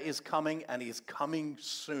Messiah is coming, and he's coming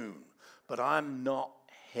soon. But I'm not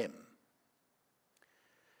him."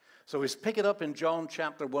 So we pick it up in John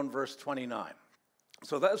chapter 1, verse 29.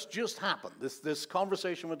 So that's just happened, this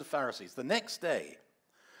conversation with the Pharisees. The next day,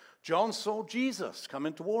 John saw Jesus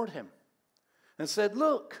coming toward him and said,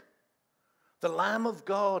 "Look, The Lamb of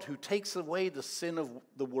God who takes away the sin of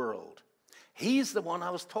the world. He's the one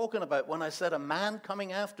I was talking about when I said a man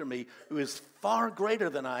coming after me who is far greater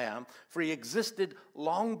than I am, for he existed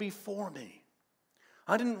long before me.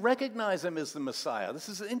 I didn't recognize him as the Messiah. This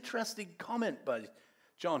is an interesting comment by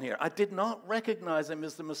John here. I did not recognize him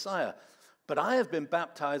as the Messiah, but I have been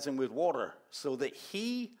baptizing with water so that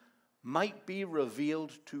he might be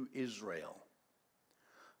revealed to Israel.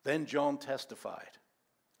 Then John testified,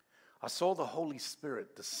 I saw the Holy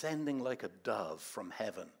Spirit descending like a dove from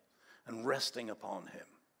heaven and resting upon him,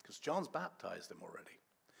 because John's baptized him already.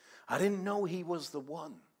 I didn't know he was the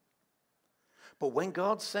one. But when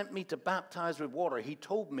God sent me to baptize with water, he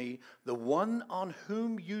told me, the one on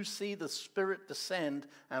whom you see the Spirit descend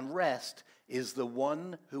and rest is the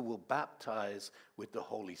one who will baptize with the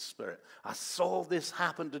Holy Spirit. I saw this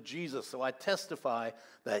happen to Jesus, so I testify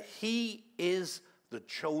that he is the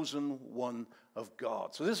chosen one of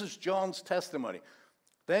God. So this is John's testimony.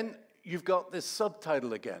 Then you've got this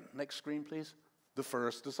subtitle again. Next screen, please. The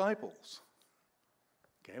first disciples.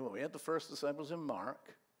 Okay, well, we had the first disciples in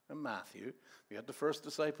Mark and Matthew. We had the first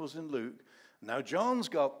disciples in Luke. Now John's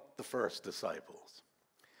got the first disciples.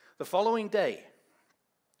 The following day,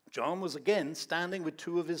 John was again standing with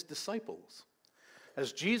two of his disciples.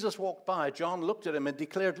 As Jesus walked by, John looked at him and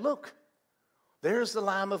declared, look, there's the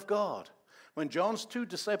Lamb of God. When John's two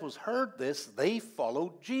disciples heard this, they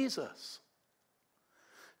followed Jesus.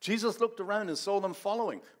 Jesus looked around and saw them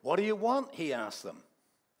following. What do you want? He asked them.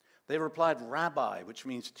 They replied, Rabbi, which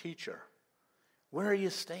means teacher. Where are you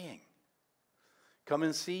staying? Come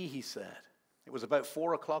and see, he said. It was about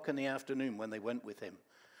 4 o'clock in the afternoon when they went with him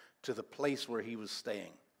to the place where he was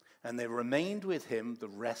staying. And they remained with him the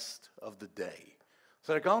rest of the day.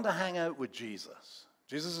 So they're going to hang out with Jesus.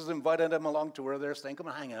 Jesus has invited them along to where they're staying. Come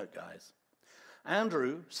and hang out, guys.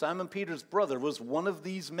 Andrew, Simon Peter's brother, was one of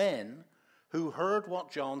these men who heard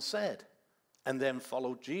what John said and then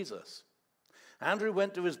followed Jesus. Andrew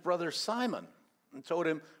went to his brother Simon and told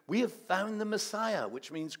him, we have found the Messiah,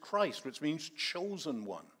 which means Christ, which means chosen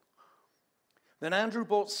one. Then Andrew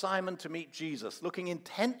brought Simon to meet Jesus. Looking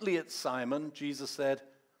intently at Simon, Jesus said,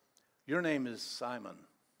 your name is Simon,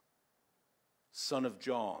 son of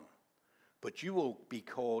John, but you will be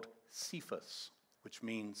called Cephas, which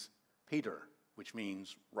means Peter, which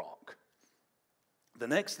means rock. The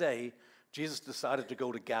next day, Jesus decided to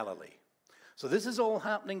go to Galilee. So this is all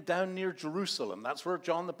happening down near Jerusalem. That's where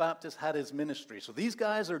John the Baptist had his ministry. So these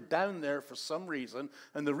guys are down there for some reason,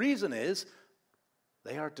 and the reason is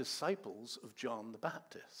they are disciples of John the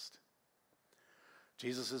Baptist.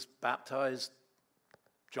 Jesus is baptized.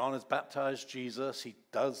 John has baptized Jesus. He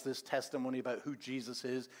does this testimony about who Jesus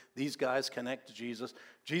is. These guys connect to Jesus.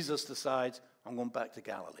 Jesus decides, I'm going back to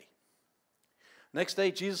Galilee. Next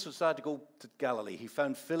day, Jesus decided to go to Galilee. He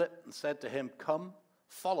found Philip and said to him, come,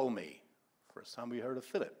 follow me. First time we heard of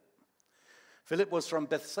Philip. Philip was from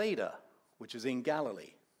Bethsaida, which is in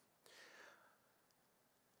Galilee,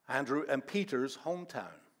 Andrew and Peter's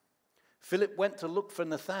hometown. Philip went to look for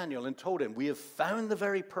Nathanael and told him, we have found the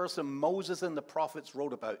very person Moses and the prophets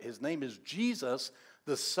wrote about. His name is Jesus,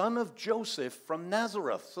 the son of Joseph from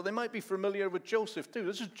Nazareth. So they might be familiar with Joseph too.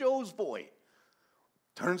 This is Joe's boy.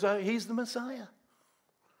 Turns out he's the Messiah.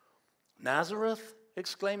 Nazareth,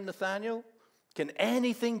 exclaimed Nathanael. Can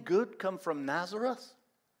anything good come from Nazareth?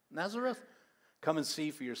 Nazareth? Come and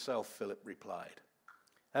see for yourself, Philip replied.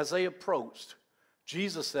 As they approached,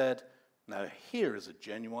 Jesus said, now here is a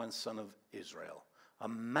genuine son of Israel, a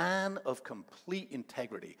man of complete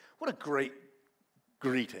integrity. What a great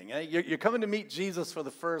greeting. Eh? You're coming to meet Jesus for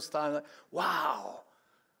the first time. Wow.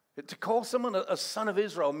 To call someone a son of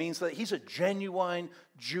Israel means that he's a genuine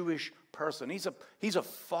Jewish person. He's a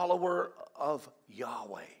follower of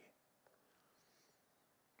Yahweh.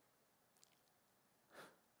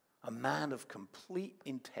 A man of complete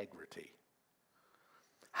integrity.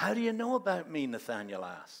 How do you know about me? Nathanael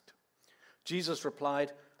asked. Jesus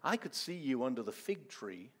replied, I could see you under the fig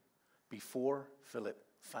tree before Philip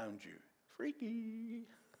found you. Freaky.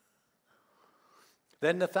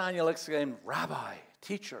 Then Nathanael exclaimed, Rabbi,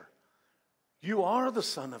 teacher, you are the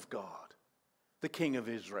Son of God, the King of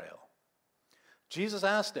Israel. Jesus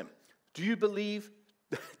asked him, do you believe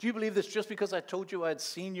this just because I told you I had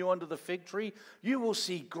seen you under the fig tree? You will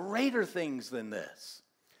see greater things than this.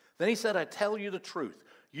 Then he said, I tell you the truth.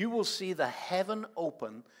 You will see the heaven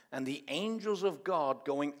open and the angels of God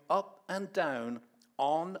going up and down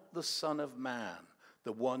on the Son of Man,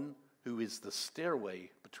 the one who is the stairway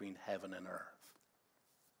between heaven and earth.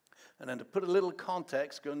 And then to put a little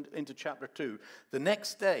context, going into chapter 2, the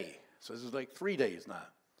next day, so this is like 3 days now,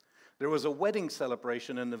 There was a wedding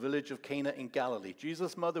celebration in the village of Cana in Galilee.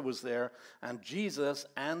 Jesus' mother was there, and Jesus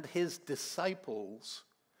and his disciples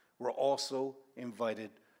were also invited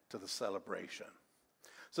to the celebration.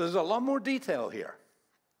 So there's a lot more detail here.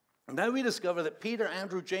 Now we discover that Peter,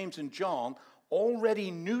 Andrew, James, and John already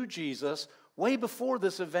knew Jesus way before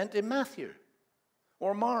this event in Matthew,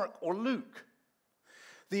 or Mark, or Luke.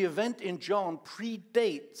 The event in John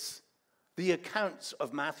predates the accounts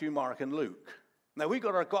of Matthew, Mark, and Luke. Now, we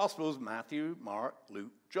got our Gospels, Matthew, Mark,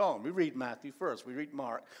 Luke, John. We read Matthew first, we read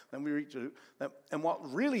Mark, then we read Luke. And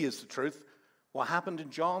what really is the truth, what happened in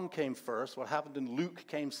John came first, what happened in Luke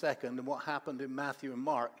came second, and what happened in Matthew and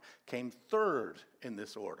Mark came third in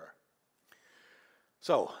this order.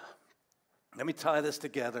 So, let me tie this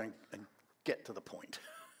together and get to the point.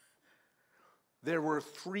 There were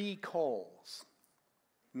 3 calls,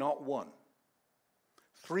 not one.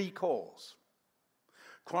 3 calls.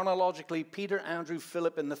 Chronologically, Peter, Andrew,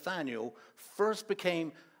 Philip, and Nathanael first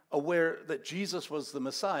became aware that Jesus was the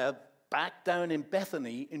Messiah back down in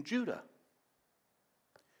Bethany in Judah.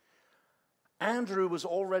 Andrew was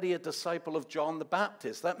already a disciple of John the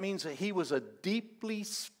Baptist. That means that he was a deeply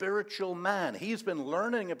spiritual man. He's been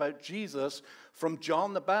learning about Jesus from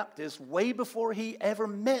John the Baptist way before he ever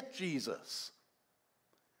met Jesus.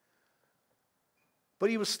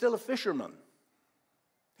 But he was still a fisherman.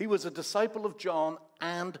 He was a disciple of John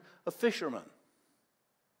and a fisherman.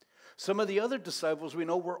 Some of the other disciples we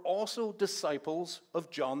know were also disciples of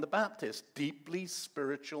John the Baptist, deeply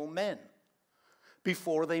spiritual men,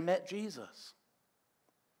 before they met Jesus.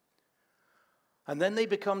 And then they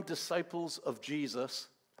become disciples of Jesus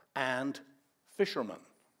and fishermen.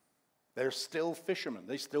 They're still fishermen.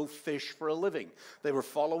 They still fish for a living. They were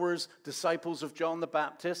followers, disciples of John the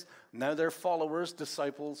Baptist. Now they're followers,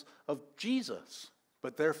 disciples of Jesus.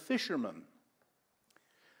 But they're fishermen.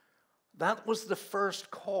 That was the first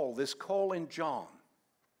call, this call in John.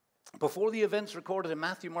 Before the events recorded in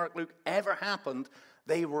Matthew, Mark, Luke ever happened,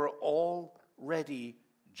 they were already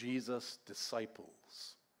Jesus'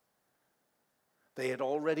 disciples. They had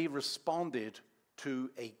already responded to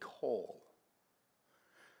a call.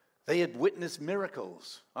 They had witnessed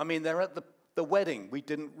miracles. I mean, they're at the wedding. We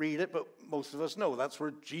didn't read it, but most of us know that's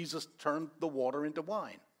where Jesus turned the water into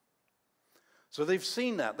wine. So they've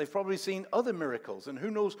seen that. They've probably seen other miracles and who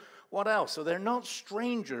knows what else. So they're not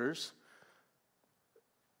strangers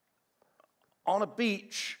on a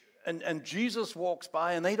beach and Jesus walks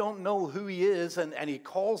by and they don't know who he is and he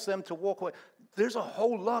calls them to walk away. There's a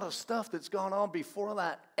whole lot of stuff that's gone on before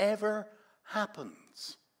that ever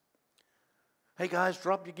happens. Hey guys,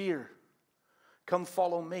 drop your gear. Come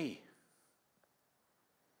follow me.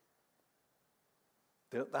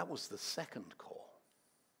 That was the second call.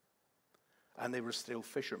 And they were still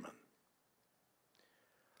fishermen.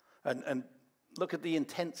 And look at the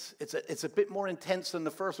intense, it's a bit more intense than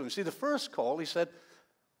the first one. You see, the first call, he said,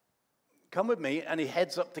 come with me, and he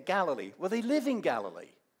heads up to Galilee. Well, they live in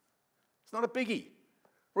Galilee. It's not a biggie.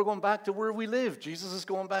 We're going back to where we live. Jesus is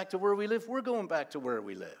going back to where we live. We're going back to where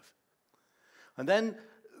we live. And then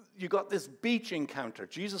you got this beach encounter.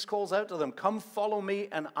 Jesus calls out to them, come follow me,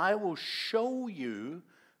 and I will show you,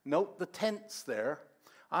 note the tense there,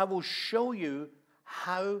 I will show you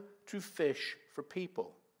how to fish for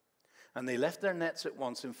people. And they left their nets at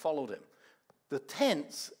once and followed him. The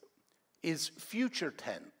tense is future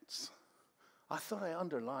tense. I thought I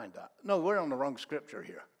underlined that. No, we're on the wrong scripture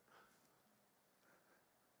here.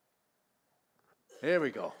 Here we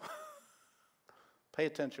go. Pay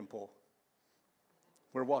attention, Paul.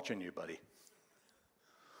 We're watching you, buddy.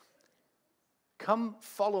 Come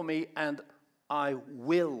follow me and I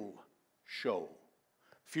will show.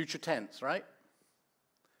 Future tense, right?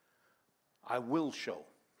 I will show.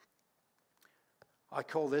 I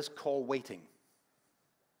call this call waiting.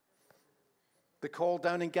 The call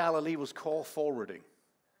down in Galilee was call forwarding.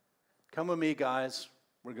 Come with me, guys.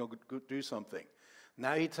 We're going to do something.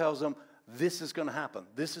 Now he tells them, this is going to happen.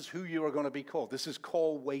 This is who you are going to be called. This is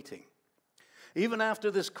call waiting. Even after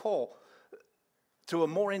this call to a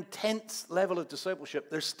more intense level of discipleship,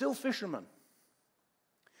 they're still fishermen.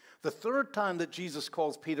 The third time that Jesus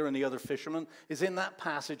calls Peter and the other fishermen is in that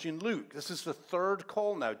passage in Luke. This is the third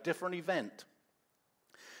call now, different event.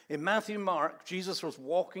 In Matthew and Mark, Jesus was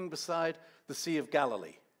walking beside the Sea of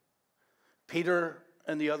Galilee. Peter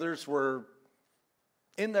and the others were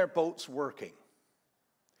in their boats working.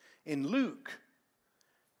 In Luke,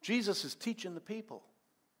 Jesus is teaching the people.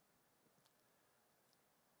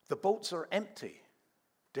 The boats are empty.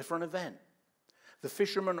 Different event. The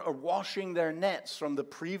fishermen are washing their nets from the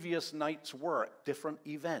previous night's work. Different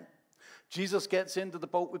event. Jesus gets into the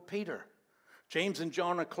boat with Peter. James and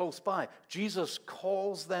John are close by. Jesus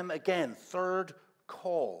calls them again, third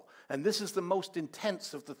call. And this is the most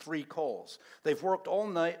intense of the three calls. They've worked all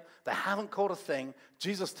night. They haven't caught a thing.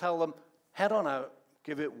 Jesus tells them, head on out.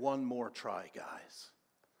 Give it one more try, guys.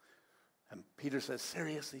 And Peter says,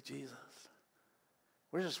 seriously, Jesus?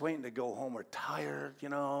 We're just waiting to go home. We're tired, you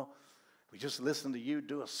know. We just listened to you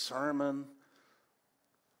do a sermon.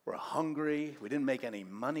 We're hungry. We didn't make any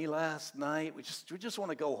money last night. We just want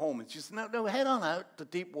to go home. And just no, head on out to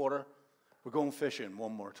deep water. We're going fishing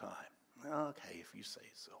one more time. Okay, if you say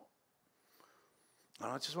so.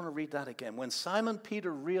 And I just want to read that again. When Simon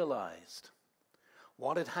Peter realized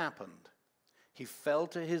what had happened, he fell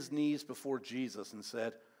to his knees before Jesus and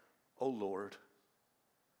said, "Oh Lord,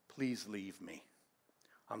 please leave me.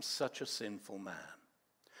 I'm such a sinful man."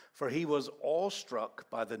 For he was awestruck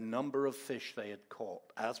by the number of fish they had caught,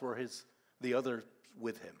 as were the others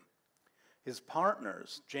with him. His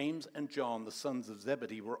partners, James and John, the sons of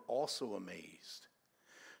Zebedee, were also amazed.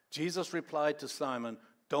 Jesus replied to Simon,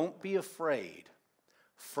 "Don't be afraid.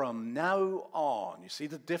 From now on," you see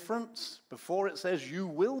the difference? Before it says you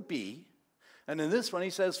will be, and in this one he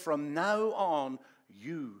says from now on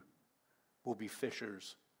you will be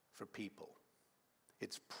fishers for people.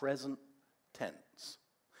 It's present tense.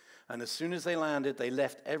 And as soon as they landed, they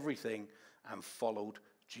left everything and followed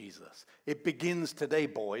Jesus. It begins today,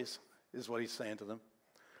 boys, is what he's saying to them.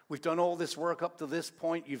 We've done all this work up to this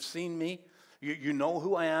point. You've seen me. You know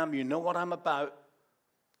who I am. You know what I'm about.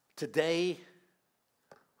 Today,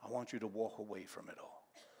 I want you to walk away from it all.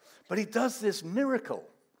 But he does this miracle.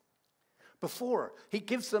 Before, he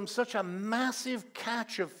gives them such a massive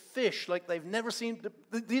catch of fish like they've never seen.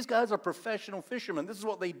 These guys are professional fishermen. This is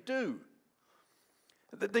what they do.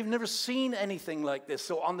 They've never seen anything like this.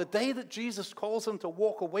 So on the day that Jesus calls them to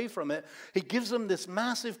walk away from it, he gives them this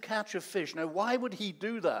massive catch of fish. Now, why would he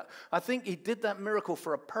do that? I think he did that miracle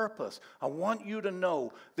for a purpose. I want you to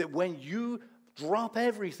know that when you drop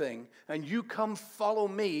everything and you come follow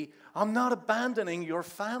me, I'm not abandoning your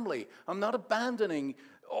family. I'm not abandoning.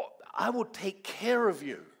 I will take care of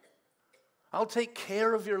you. I'll take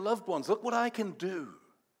care of your loved ones. Look what I can do.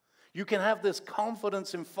 You can have this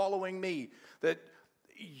confidence in following me that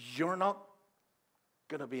you're not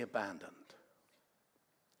going to be abandoned.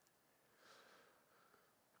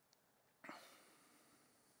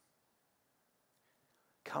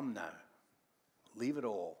 Come now, leave it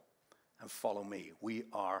all and follow me. We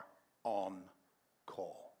are on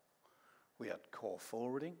call. We had call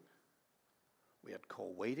forwarding. We had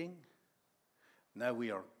call waiting. Now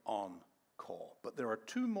we are on call. But there are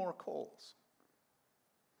two more calls.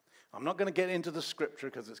 I'm not going to get into the scripture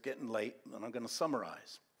because it's getting late, and I'm going to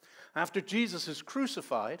summarize. After Jesus is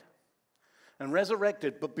crucified and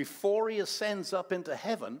resurrected, but before he ascends up into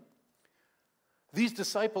heaven, these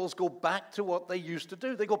disciples go back to what they used to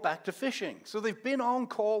do. They go back to fishing. So they've been on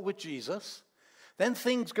call with Jesus. Then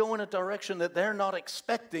things go in a direction that they're not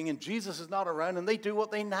expecting, and Jesus is not around, and they do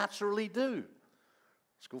what they naturally do.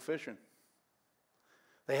 Let's go fishing.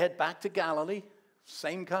 They head back to Galilee,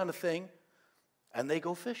 same kind of thing. And they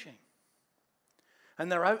go fishing.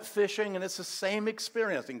 And they're out fishing, and it's the same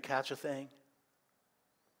experience. They can catch a thing.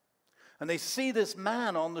 And they see this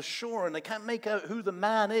man on the shore, and they can't make out who the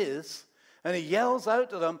man is. And he yells out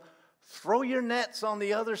to them, "Throw your nets on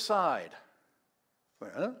the other side."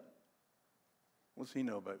 Like, huh? What's he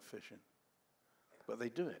know about fishing? But they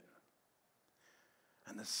do it.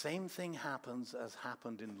 And the same thing happens as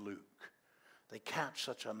happened in Luke. They catch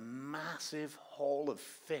such a massive haul of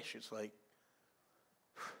fish. It's like,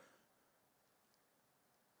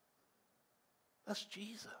 that's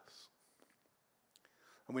Jesus.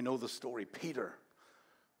 And we know the story. Peter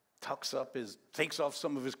takes off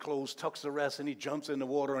some of his clothes, tucks the rest, and he jumps in the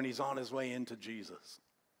water, and he's on his way into Jesus.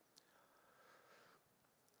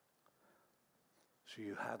 So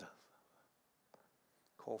you had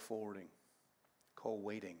call forwarding, call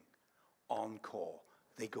waiting, on call.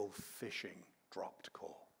 They go fishing, dropped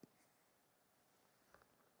call.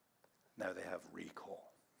 Now they have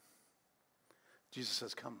recall. Jesus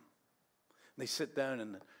says, "Come." They sit down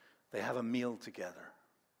and they have a meal together.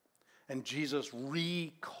 And Jesus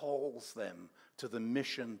recalls them to the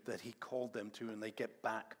mission that he called them to, and they get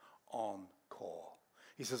back on call.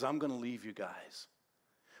 He says, "I'm going to leave you guys,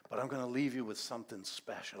 but I'm going to leave you with something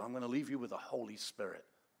special. I'm going to leave you with the Holy Spirit.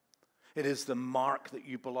 It is the mark that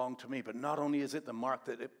you belong to me. But not only is it the mark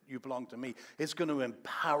that you belong to me, it's going to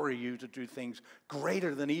empower you to do things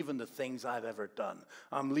greater than even the things I've ever done.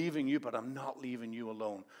 I'm leaving you, but I'm not leaving you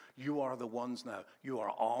alone. You are the ones now. You are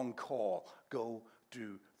on call. Go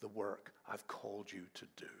do the work I've called you to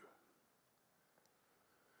do."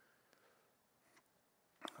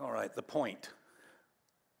 All right, the point.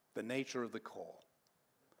 The nature of the call.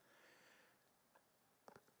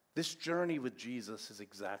 This journey with Jesus is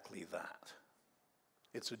exactly that.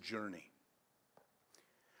 It's a journey.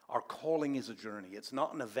 Our calling is a journey. It's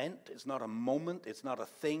not an event. It's not a moment. It's not a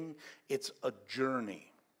thing. It's a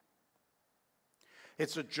journey.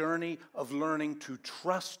 It's a journey of learning to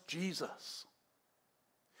trust Jesus.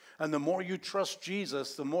 And the more you trust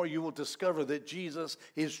Jesus, the more you will discover that Jesus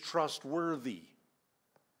is trustworthy.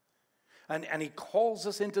 And he calls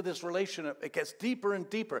us into this relationship. It gets deeper and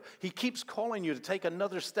deeper. He keeps calling you to take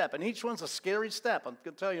another step. And each one's a scary step. I'm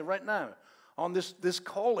going to tell you right now. On this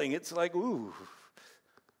calling, it's like, ooh.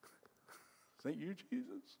 Is that you,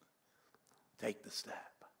 Jesus? Take the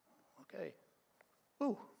step. Okay.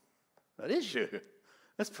 Ooh, that is you.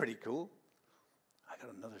 That's pretty cool. I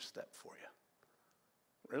got another step for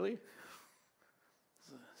you. Really?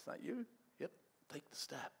 Is that you? Yep. Take the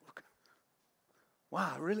step. Okay.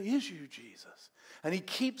 Wow, it really is you, Jesus. And he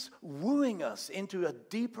keeps wooing us into a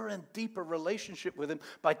deeper and deeper relationship with him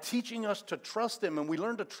by teaching us to trust him. And we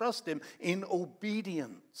learn to trust him in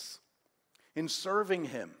obedience, in serving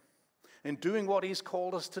him, in doing what he's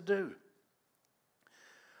called us to do.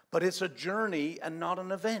 But it's a journey and not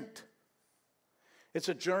an event. It's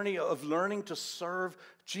a journey of learning to serve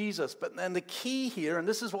Jesus. But then the key here, and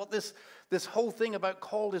this is what this whole thing about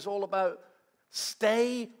called is all about,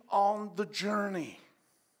 stay on the journey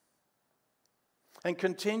and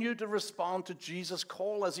continue to respond to Jesus'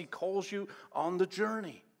 call as he calls you on the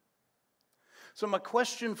journey. So my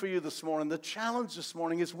question for you this morning, the challenge this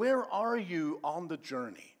morning is, where are you on the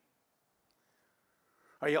journey?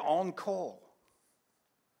 Are you on call?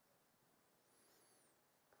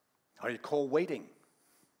 Are you call waiting?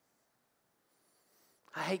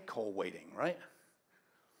 I hate call waiting, right?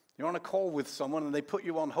 You're on a call with someone and they put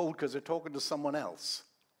you on hold because they're talking to someone else.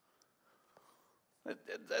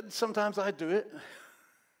 Sometimes I do it.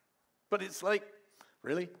 But it's like,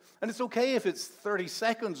 really? And it's okay if it's 30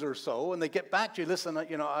 seconds or so and they get back to you. Listen,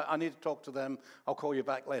 I need to talk to them. I'll call you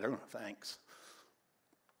back later. Thanks.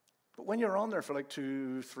 But when you're on there for like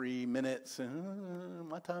 2-3 minutes,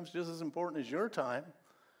 my time's just as important as your time.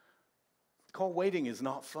 Call waiting is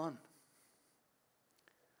not fun.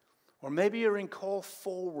 Or maybe you're in call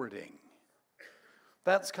forwarding.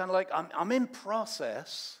 That's kind of like, I'm in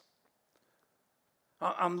process.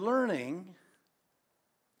 I'm learning.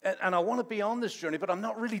 And I want to be on this journey, but I'm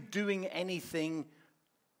not really doing anything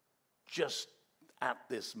just at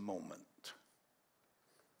this moment.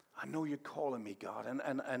 I know you're calling me, God,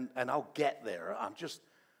 and I'll get there. I'm just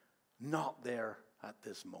not there at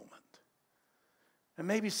this moment. And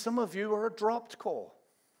maybe some of you are a dropped call.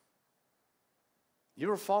 You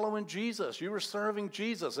were following Jesus. You were serving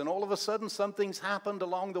Jesus. And all of a sudden something's happened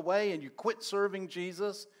along the way and you quit serving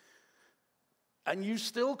Jesus. And you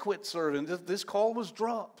still quit serving. This call was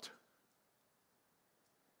dropped.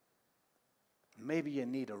 Maybe you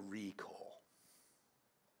need a recall.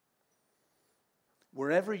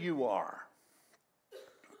 Wherever you are,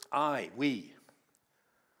 we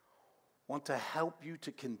want to help you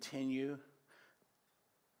to continue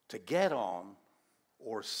to get on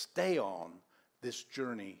or stay on this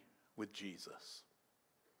journey with Jesus,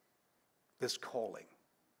 this calling.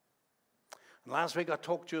 And last week I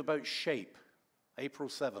talked to you about SHAPE, April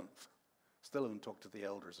 7th. Still haven't talked to the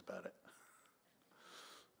elders about it.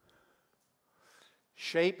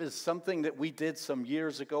 SHAPE is something that we did some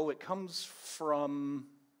years ago. It comes from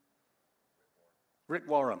Rick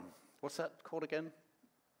Warren. What's that called again?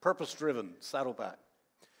 Purpose-driven, Saddleback.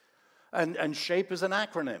 And SHAPE is an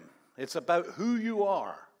acronym. It's about who you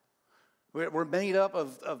are. We're made up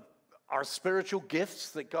of our spiritual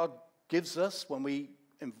gifts that God gives us when we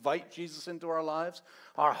invite Jesus into our lives,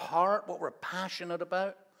 our heart, what we're passionate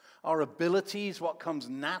about, our abilities, what comes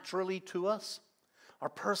naturally to us, our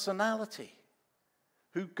personality,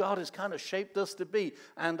 who God has kind of shaped us to be,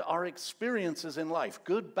 and our experiences in life,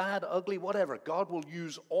 good, bad, ugly, whatever. God will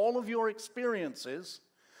use all of your experiences,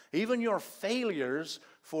 even your failures,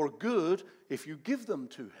 for good if you give them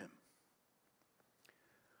to him.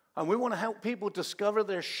 And we want to help people discover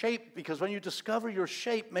their shape, because when you discover your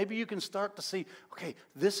shape, maybe you can start to see, okay,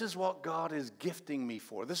 this is what God is gifting me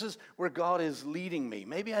for. This is where God is leading me.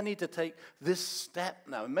 Maybe I need to take this step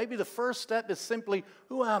now. And maybe the first step is simply,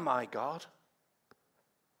 who am I, God?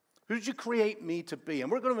 Who did you create me to be?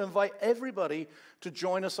 And we're going to invite everybody to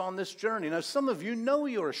join us on this journey. Now, some of you know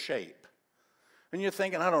your shape. And you're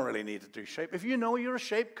thinking, I don't really need to do shape. If you know your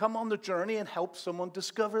shape, come on the journey and help someone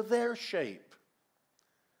discover their shape.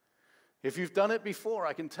 If you've done it before,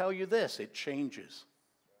 I can tell you this, it changes.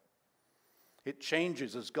 It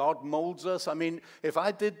changes as God molds us. I mean, if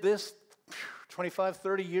I did this 25,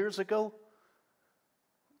 30 years ago,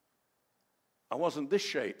 I wasn't this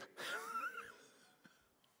shape.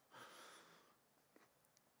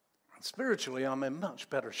 Spiritually, I'm in much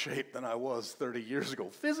better shape than I was 30 years ago.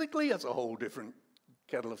 Physically, that's a whole different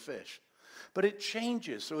kettle of fish. But it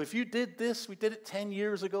changes. So if you did this, we did it 10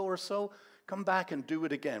 years ago or so, come back and do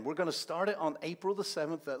it again. We're going to start it on April the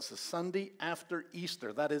 7th. That's the Sunday after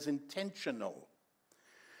Easter. That is intentional.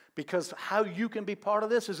 Because how you can be part of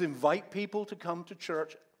this is invite people to come to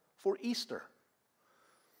church for Easter.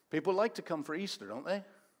 People like to come for Easter, don't they?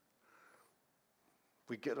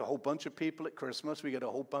 We get a whole bunch of people at Christmas. We get a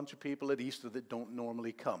whole bunch of people at Easter that don't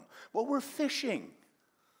normally come. Well, we're fishing.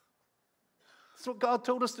 That's what God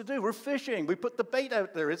told us to do. We're fishing. We put the bait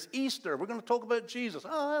out there. It's Easter. We're going to talk about Jesus.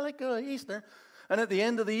 Oh, I like Easter. And at the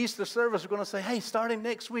end of the Easter service, we're going to say, hey, starting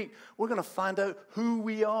next week, we're going to find out who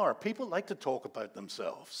we are. People like to talk about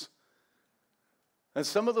themselves. And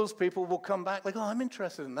some of those people will come back like, oh, I'm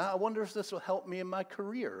interested in that. I wonder if this will help me in my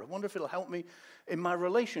career. I wonder if it'll help me in my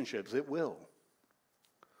relationships. It will.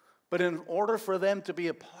 But in order for them to be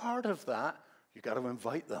a part of that, you've got to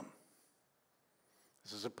invite them.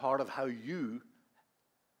 This is a part of how you,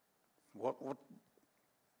 what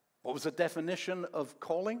was the definition of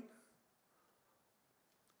calling?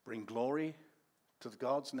 Bring glory to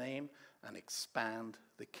God's name and expand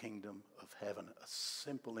the kingdom of heaven. A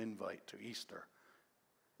simple invite to Easter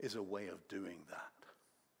is a way of doing that.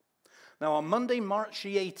 Now on Monday, March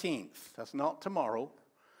the 18th, that's not tomorrow,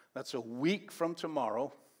 that's a week from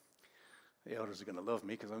tomorrow. The elders are going to love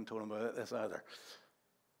me because I haven't told them about this either.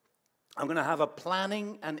 I'm going to have a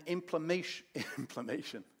planning and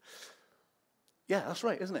implementation. Yeah, that's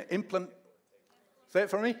right, isn't it? Say it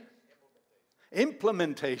for me.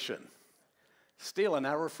 Implementation. Steal an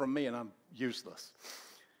hour from me and I'm useless.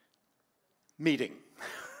 Meeting.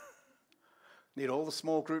 Need all the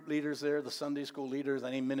small group leaders there, the Sunday school leaders,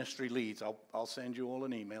 any ministry leads. I'll send you all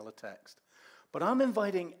an email, a text. But I'm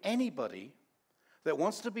inviting anybody that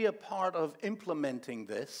wants to be a part of implementing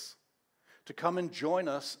this to come and join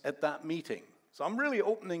us at that meeting. So I'm really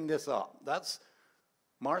opening this up. That's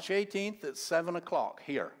March 18th at 7 o'clock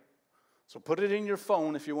here. So put it in your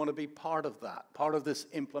phone if you want to be part of that, part of this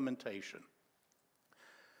implementation.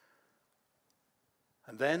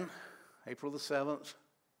 And then, April the 7th,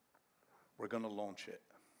 we're going to launch it.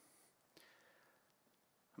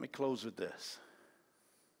 Let me close with this.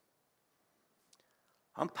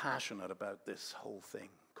 I'm passionate about this whole thing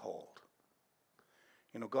called.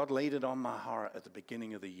 You know, God laid it on my heart at the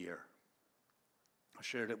beginning of the year. I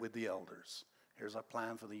shared it with the elders. Here's our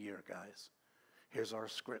plan for the year, guys. Here's our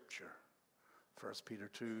scripture. 1 Peter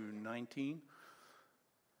 2:19.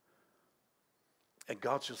 And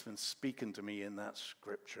God's just been speaking to me in that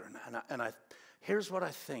scripture. And here's what I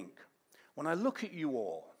think. When I look at you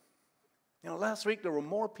all, you know, last week there were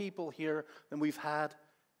more people here than we've had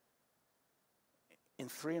in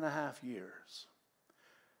 3.5 years.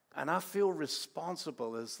 And I feel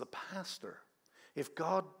responsible as the pastor. If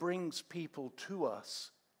God brings people to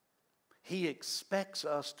us, He expects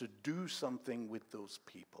us to do something with those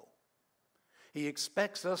people. He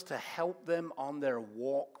expects us to help them on their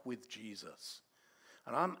walk with Jesus.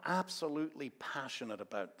 And I'm absolutely passionate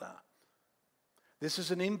about that. This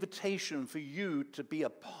is an invitation for you to be a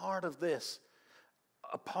part of this,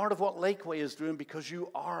 a part of what Lakeway is doing because you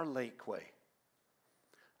are Lakeway.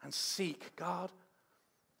 And seek, God,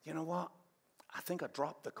 you know what? I think I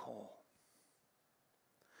dropped the call.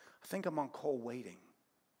 I think I'm on call waiting.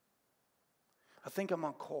 I think I'm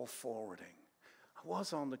on call forwarding. I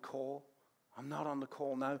was on the call. I'm not on the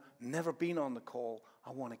call now. Never been on the call.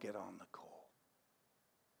 I want to get on the call.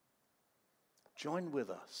 Join with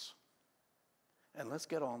us. And let's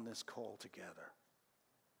get on this call together.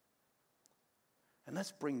 And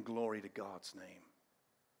let's bring glory to God's name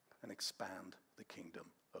and expand the kingdom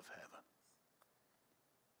of heaven.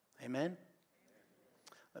 Amen?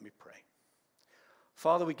 Let me pray.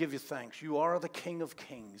 Father, we give you thanks. You are the King of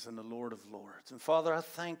kings and the Lord of lords. And Father, I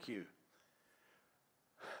thank you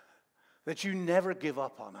that you never give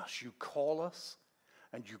up on us. You call us,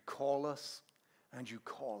 and you call us, and you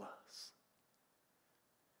call us.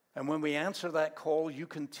 And when we answer that call, you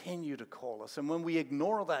continue to call us. And when we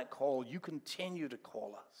ignore that call, you continue to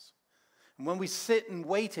call us. And when we sit in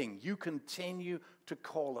waiting, you continue to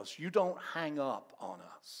call us. You don't hang up on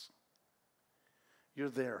us. You're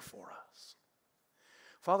there for us.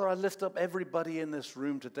 Father, I lift up everybody in this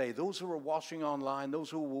room today, those who are watching online, those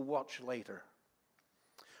who will watch later.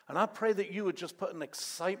 And I pray that you would just put an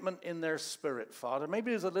excitement in their spirit, Father.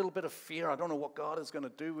 Maybe there's a little bit of fear. I don't know what God is going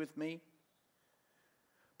to do with me.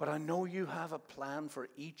 But I know you have a plan for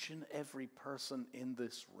each and every person in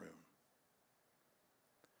this room.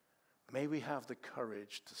 May we have the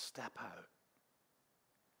courage to step out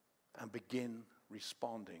and begin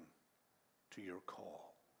responding to your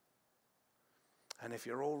call. And if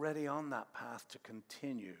you're already on that path, to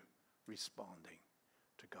continue responding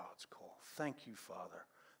to God's call. Thank you, Father.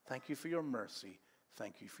 Thank you for your mercy.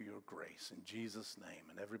 Thank you for your grace. In Jesus' name.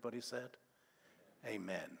 And everybody said,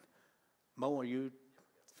 amen. Mo, are you?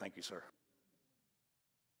 Thank you, sir.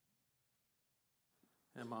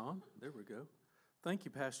 Am I on? There we go. Thank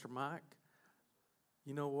you, Pastor Mike.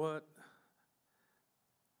 You know what?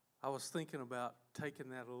 I was thinking about taking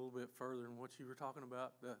that a little bit further than what you were talking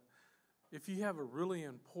about. If you have a really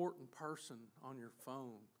important person on your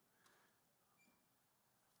phone,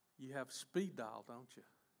 you have speed dial, don't you?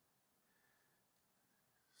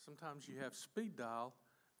 Sometimes you have speed dial,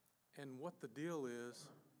 and what the deal is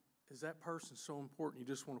that person so important you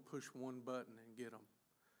just want to push one button and get them.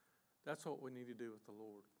 That's what we need to do with the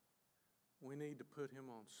Lord. We need to put him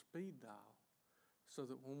on speed dial so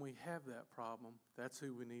that when we have that problem, that's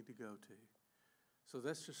who we need to go to. So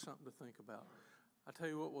that's just something to think about. I tell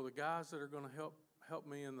you what, well, the guys that are going to help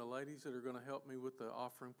me and the ladies that are going to help me with the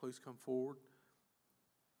offering, please come forward.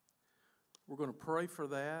 We're going to pray for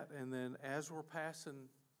that, and then as we're passing,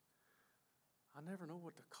 I never know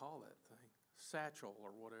what to call that thing, satchel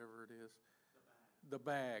or whatever it is. The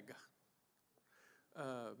bag.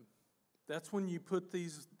 That's when you put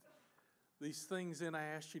these things in I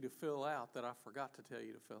asked you to fill out that I forgot to tell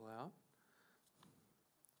you to fill out.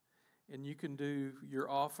 And you can do your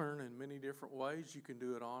offering in many different ways. You can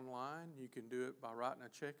do it online. You can do it by writing a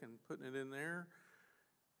check and putting it in there.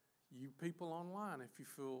 You people online, if you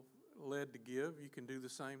feel led to give, you can do the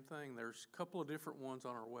same thing. There's a couple of different ones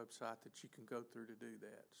on our website that you can go through to do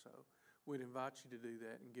that. So we'd invite you to do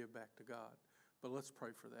that and give back to God. But let's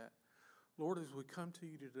pray for that. Lord, as we come to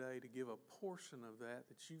you today to give a portion of that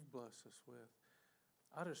you've blessed us with,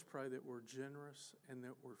 I just pray that we're generous and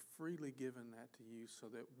that we're freely giving that to you so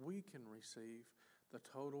that we can receive the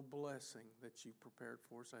total blessing that you've prepared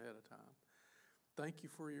for us ahead of time. Thank you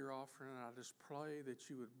for your offering. I just pray that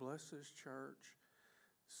you would bless this church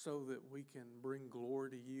so that we can bring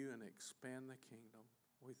glory to you and expand the kingdom.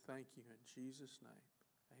 We thank you in Jesus' name.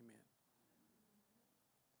 Amen.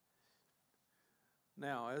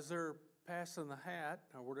 Now, as they're passing the hat,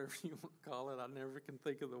 or whatever you want to call it, I never can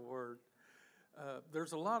think of the word.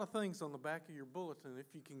 There's a lot of things on the back of your bulletin.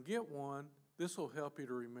 If you can get one, this will help you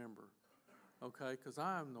to remember, okay? Because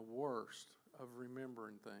I am the worst of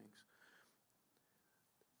remembering things.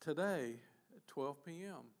 Today, at 12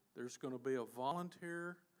 p.m., there's going to be a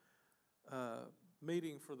volunteer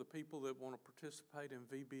meeting for the people that want to participate in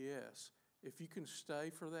VBS. If you can stay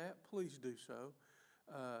for that, please do so.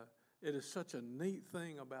 It is such a neat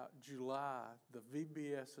thing about July. The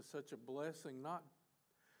VBS is such a blessing, not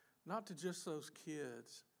to just those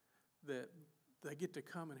kids that they get to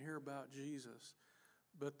come and hear about Jesus,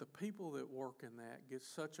 but the people that work in that get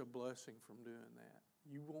such a blessing from doing that.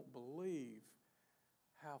 You won't believe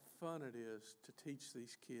how fun it is to teach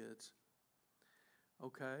these kids.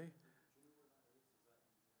 Okay?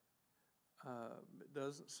 It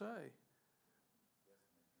doesn't say.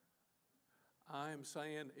 I am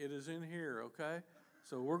saying it is in here, okay?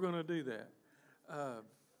 So we're going to do that.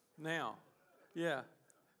 Now, yeah.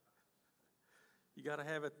 You got to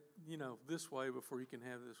have it, this way before you can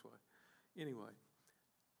have it this way. Anyway,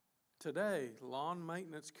 today, lawn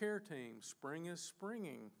maintenance care team, spring is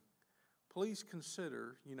springing. Please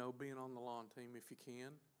consider, being on the lawn team if you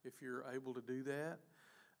can, if you're able to do that.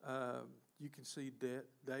 You can see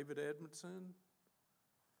David Edmondson.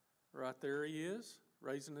 Right there he is,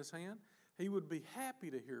 raising his hand. He would be happy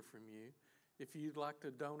to hear from you if you'd like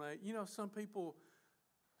to donate. Some people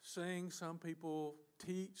sing, some people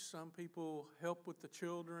teach, some people help with the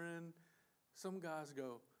children. Some guys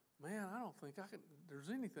go, man, I don't think there's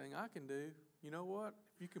anything I can do. You know what?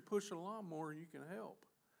 If you can push a lawnmower, you can help.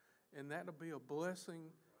 And that'll be a blessing.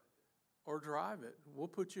 Or drive it. We'll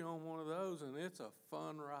put you on one of those, and it's a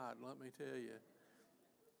fun ride, let me tell you.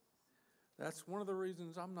 That's one of the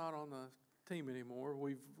reasons I'm not on the team anymore.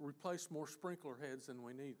 We've replaced more sprinkler heads than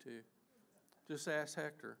we need to. Just ask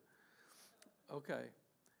Hector. Okay.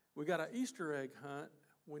 We got an Easter egg hunt.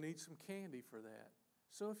 We need some candy for that.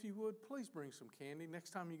 So if you would, please bring some candy.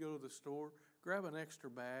 Next time you go to the store, grab an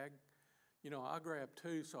extra bag. I grab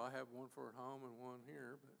two, so I have one for at home and one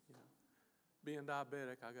here, but, being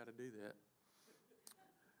diabetic, I got to do that.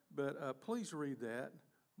 But please read that.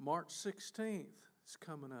 March 16th is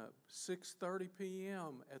coming up, 6:30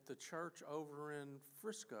 p.m. at the church over in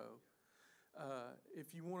Frisco.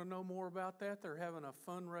 If you want to know more about that, they're having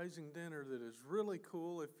a fundraising dinner that is really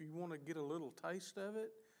cool. If you want to get a little taste of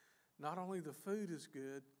it, not only the food is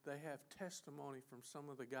good, they have testimony from some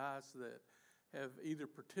of the guys that have either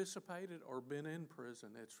participated or been in prison.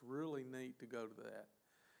 It's really neat to go to that.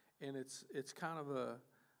 And it's kind of a,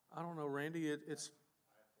 I don't know, Randy, it's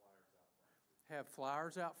have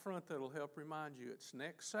flyers out front that'll help remind you. It's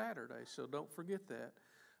next Saturday, so don't forget that.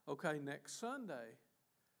 Okay, next Sunday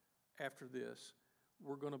after this,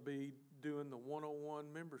 we're going to be doing the 101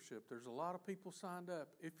 membership. There's a lot of people signed up.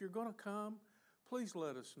 If you're going to come, please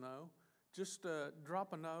let us know. Just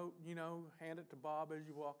drop a note, hand it to Bob as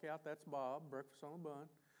you walk out. That's Bob, Breakfast on the Bun.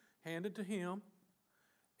 Hand it to him,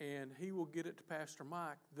 and he will get it to Pastor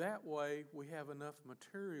Mike. That way, we have enough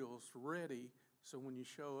materials ready so when you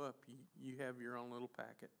show up, you have your own little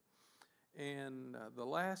packet. And the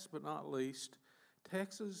last but not least,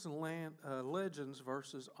 Texas Legends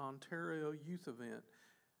versus Ontario Youth Event.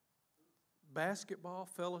 Basketball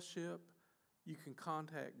fellowship, you can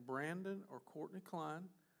contact Brandon or Courtney Klein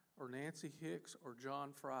or Nancy Hicks or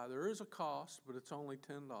John Fry. There is a cost, but it's only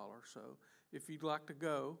 $10. So if you'd like to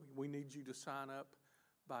go, we need you to sign up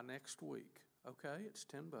by next week. Okay, it's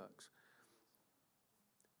 $10.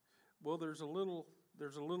 Well, there's a little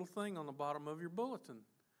thing on the bottom of your bulletin.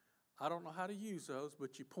 I don't know how to use those,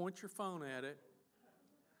 but you point your phone at it,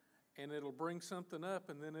 and it'll bring something up,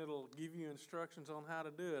 and then it'll give you instructions on how to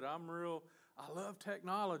do it. I love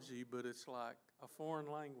technology, but it's like a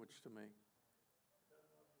foreign language to me.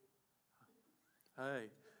 Hey,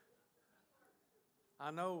 I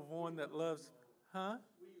know of one that loves, huh?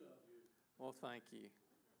 We love you. Well, thank you.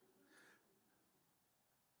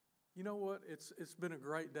 You know what? It's been a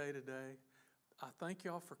great day today. I thank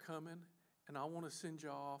y'all for coming, and I want to send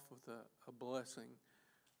y'all off with a blessing.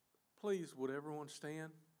 Please, would everyone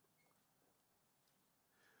stand?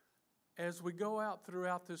 As we go out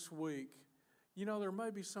throughout this week, there may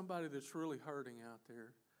be somebody that's really hurting out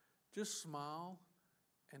there. Just smile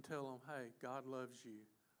and tell them, hey, God loves you.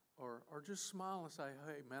 Or just smile and say,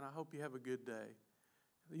 hey, man, I hope you have a good day.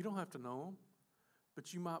 You don't have to know them,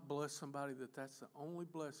 but you might bless somebody that's the only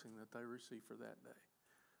blessing that they receive for that day.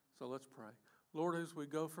 So let's pray. Lord, as we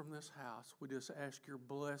go from this house, we just ask your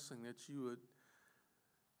blessing that you would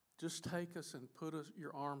just take us and put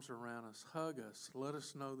your arms around us, hug us, let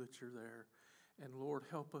us know that you're there. And Lord,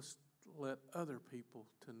 help us let other people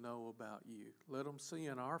to know about you. Let them see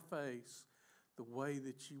in our face the way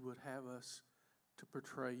that you would have us to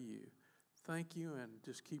portray you. Thank you, and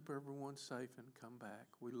just keep everyone safe and come back.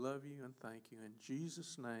 We love you and thank you. In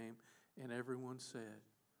Jesus' name, and everyone said,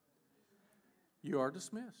 you are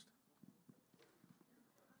dismissed.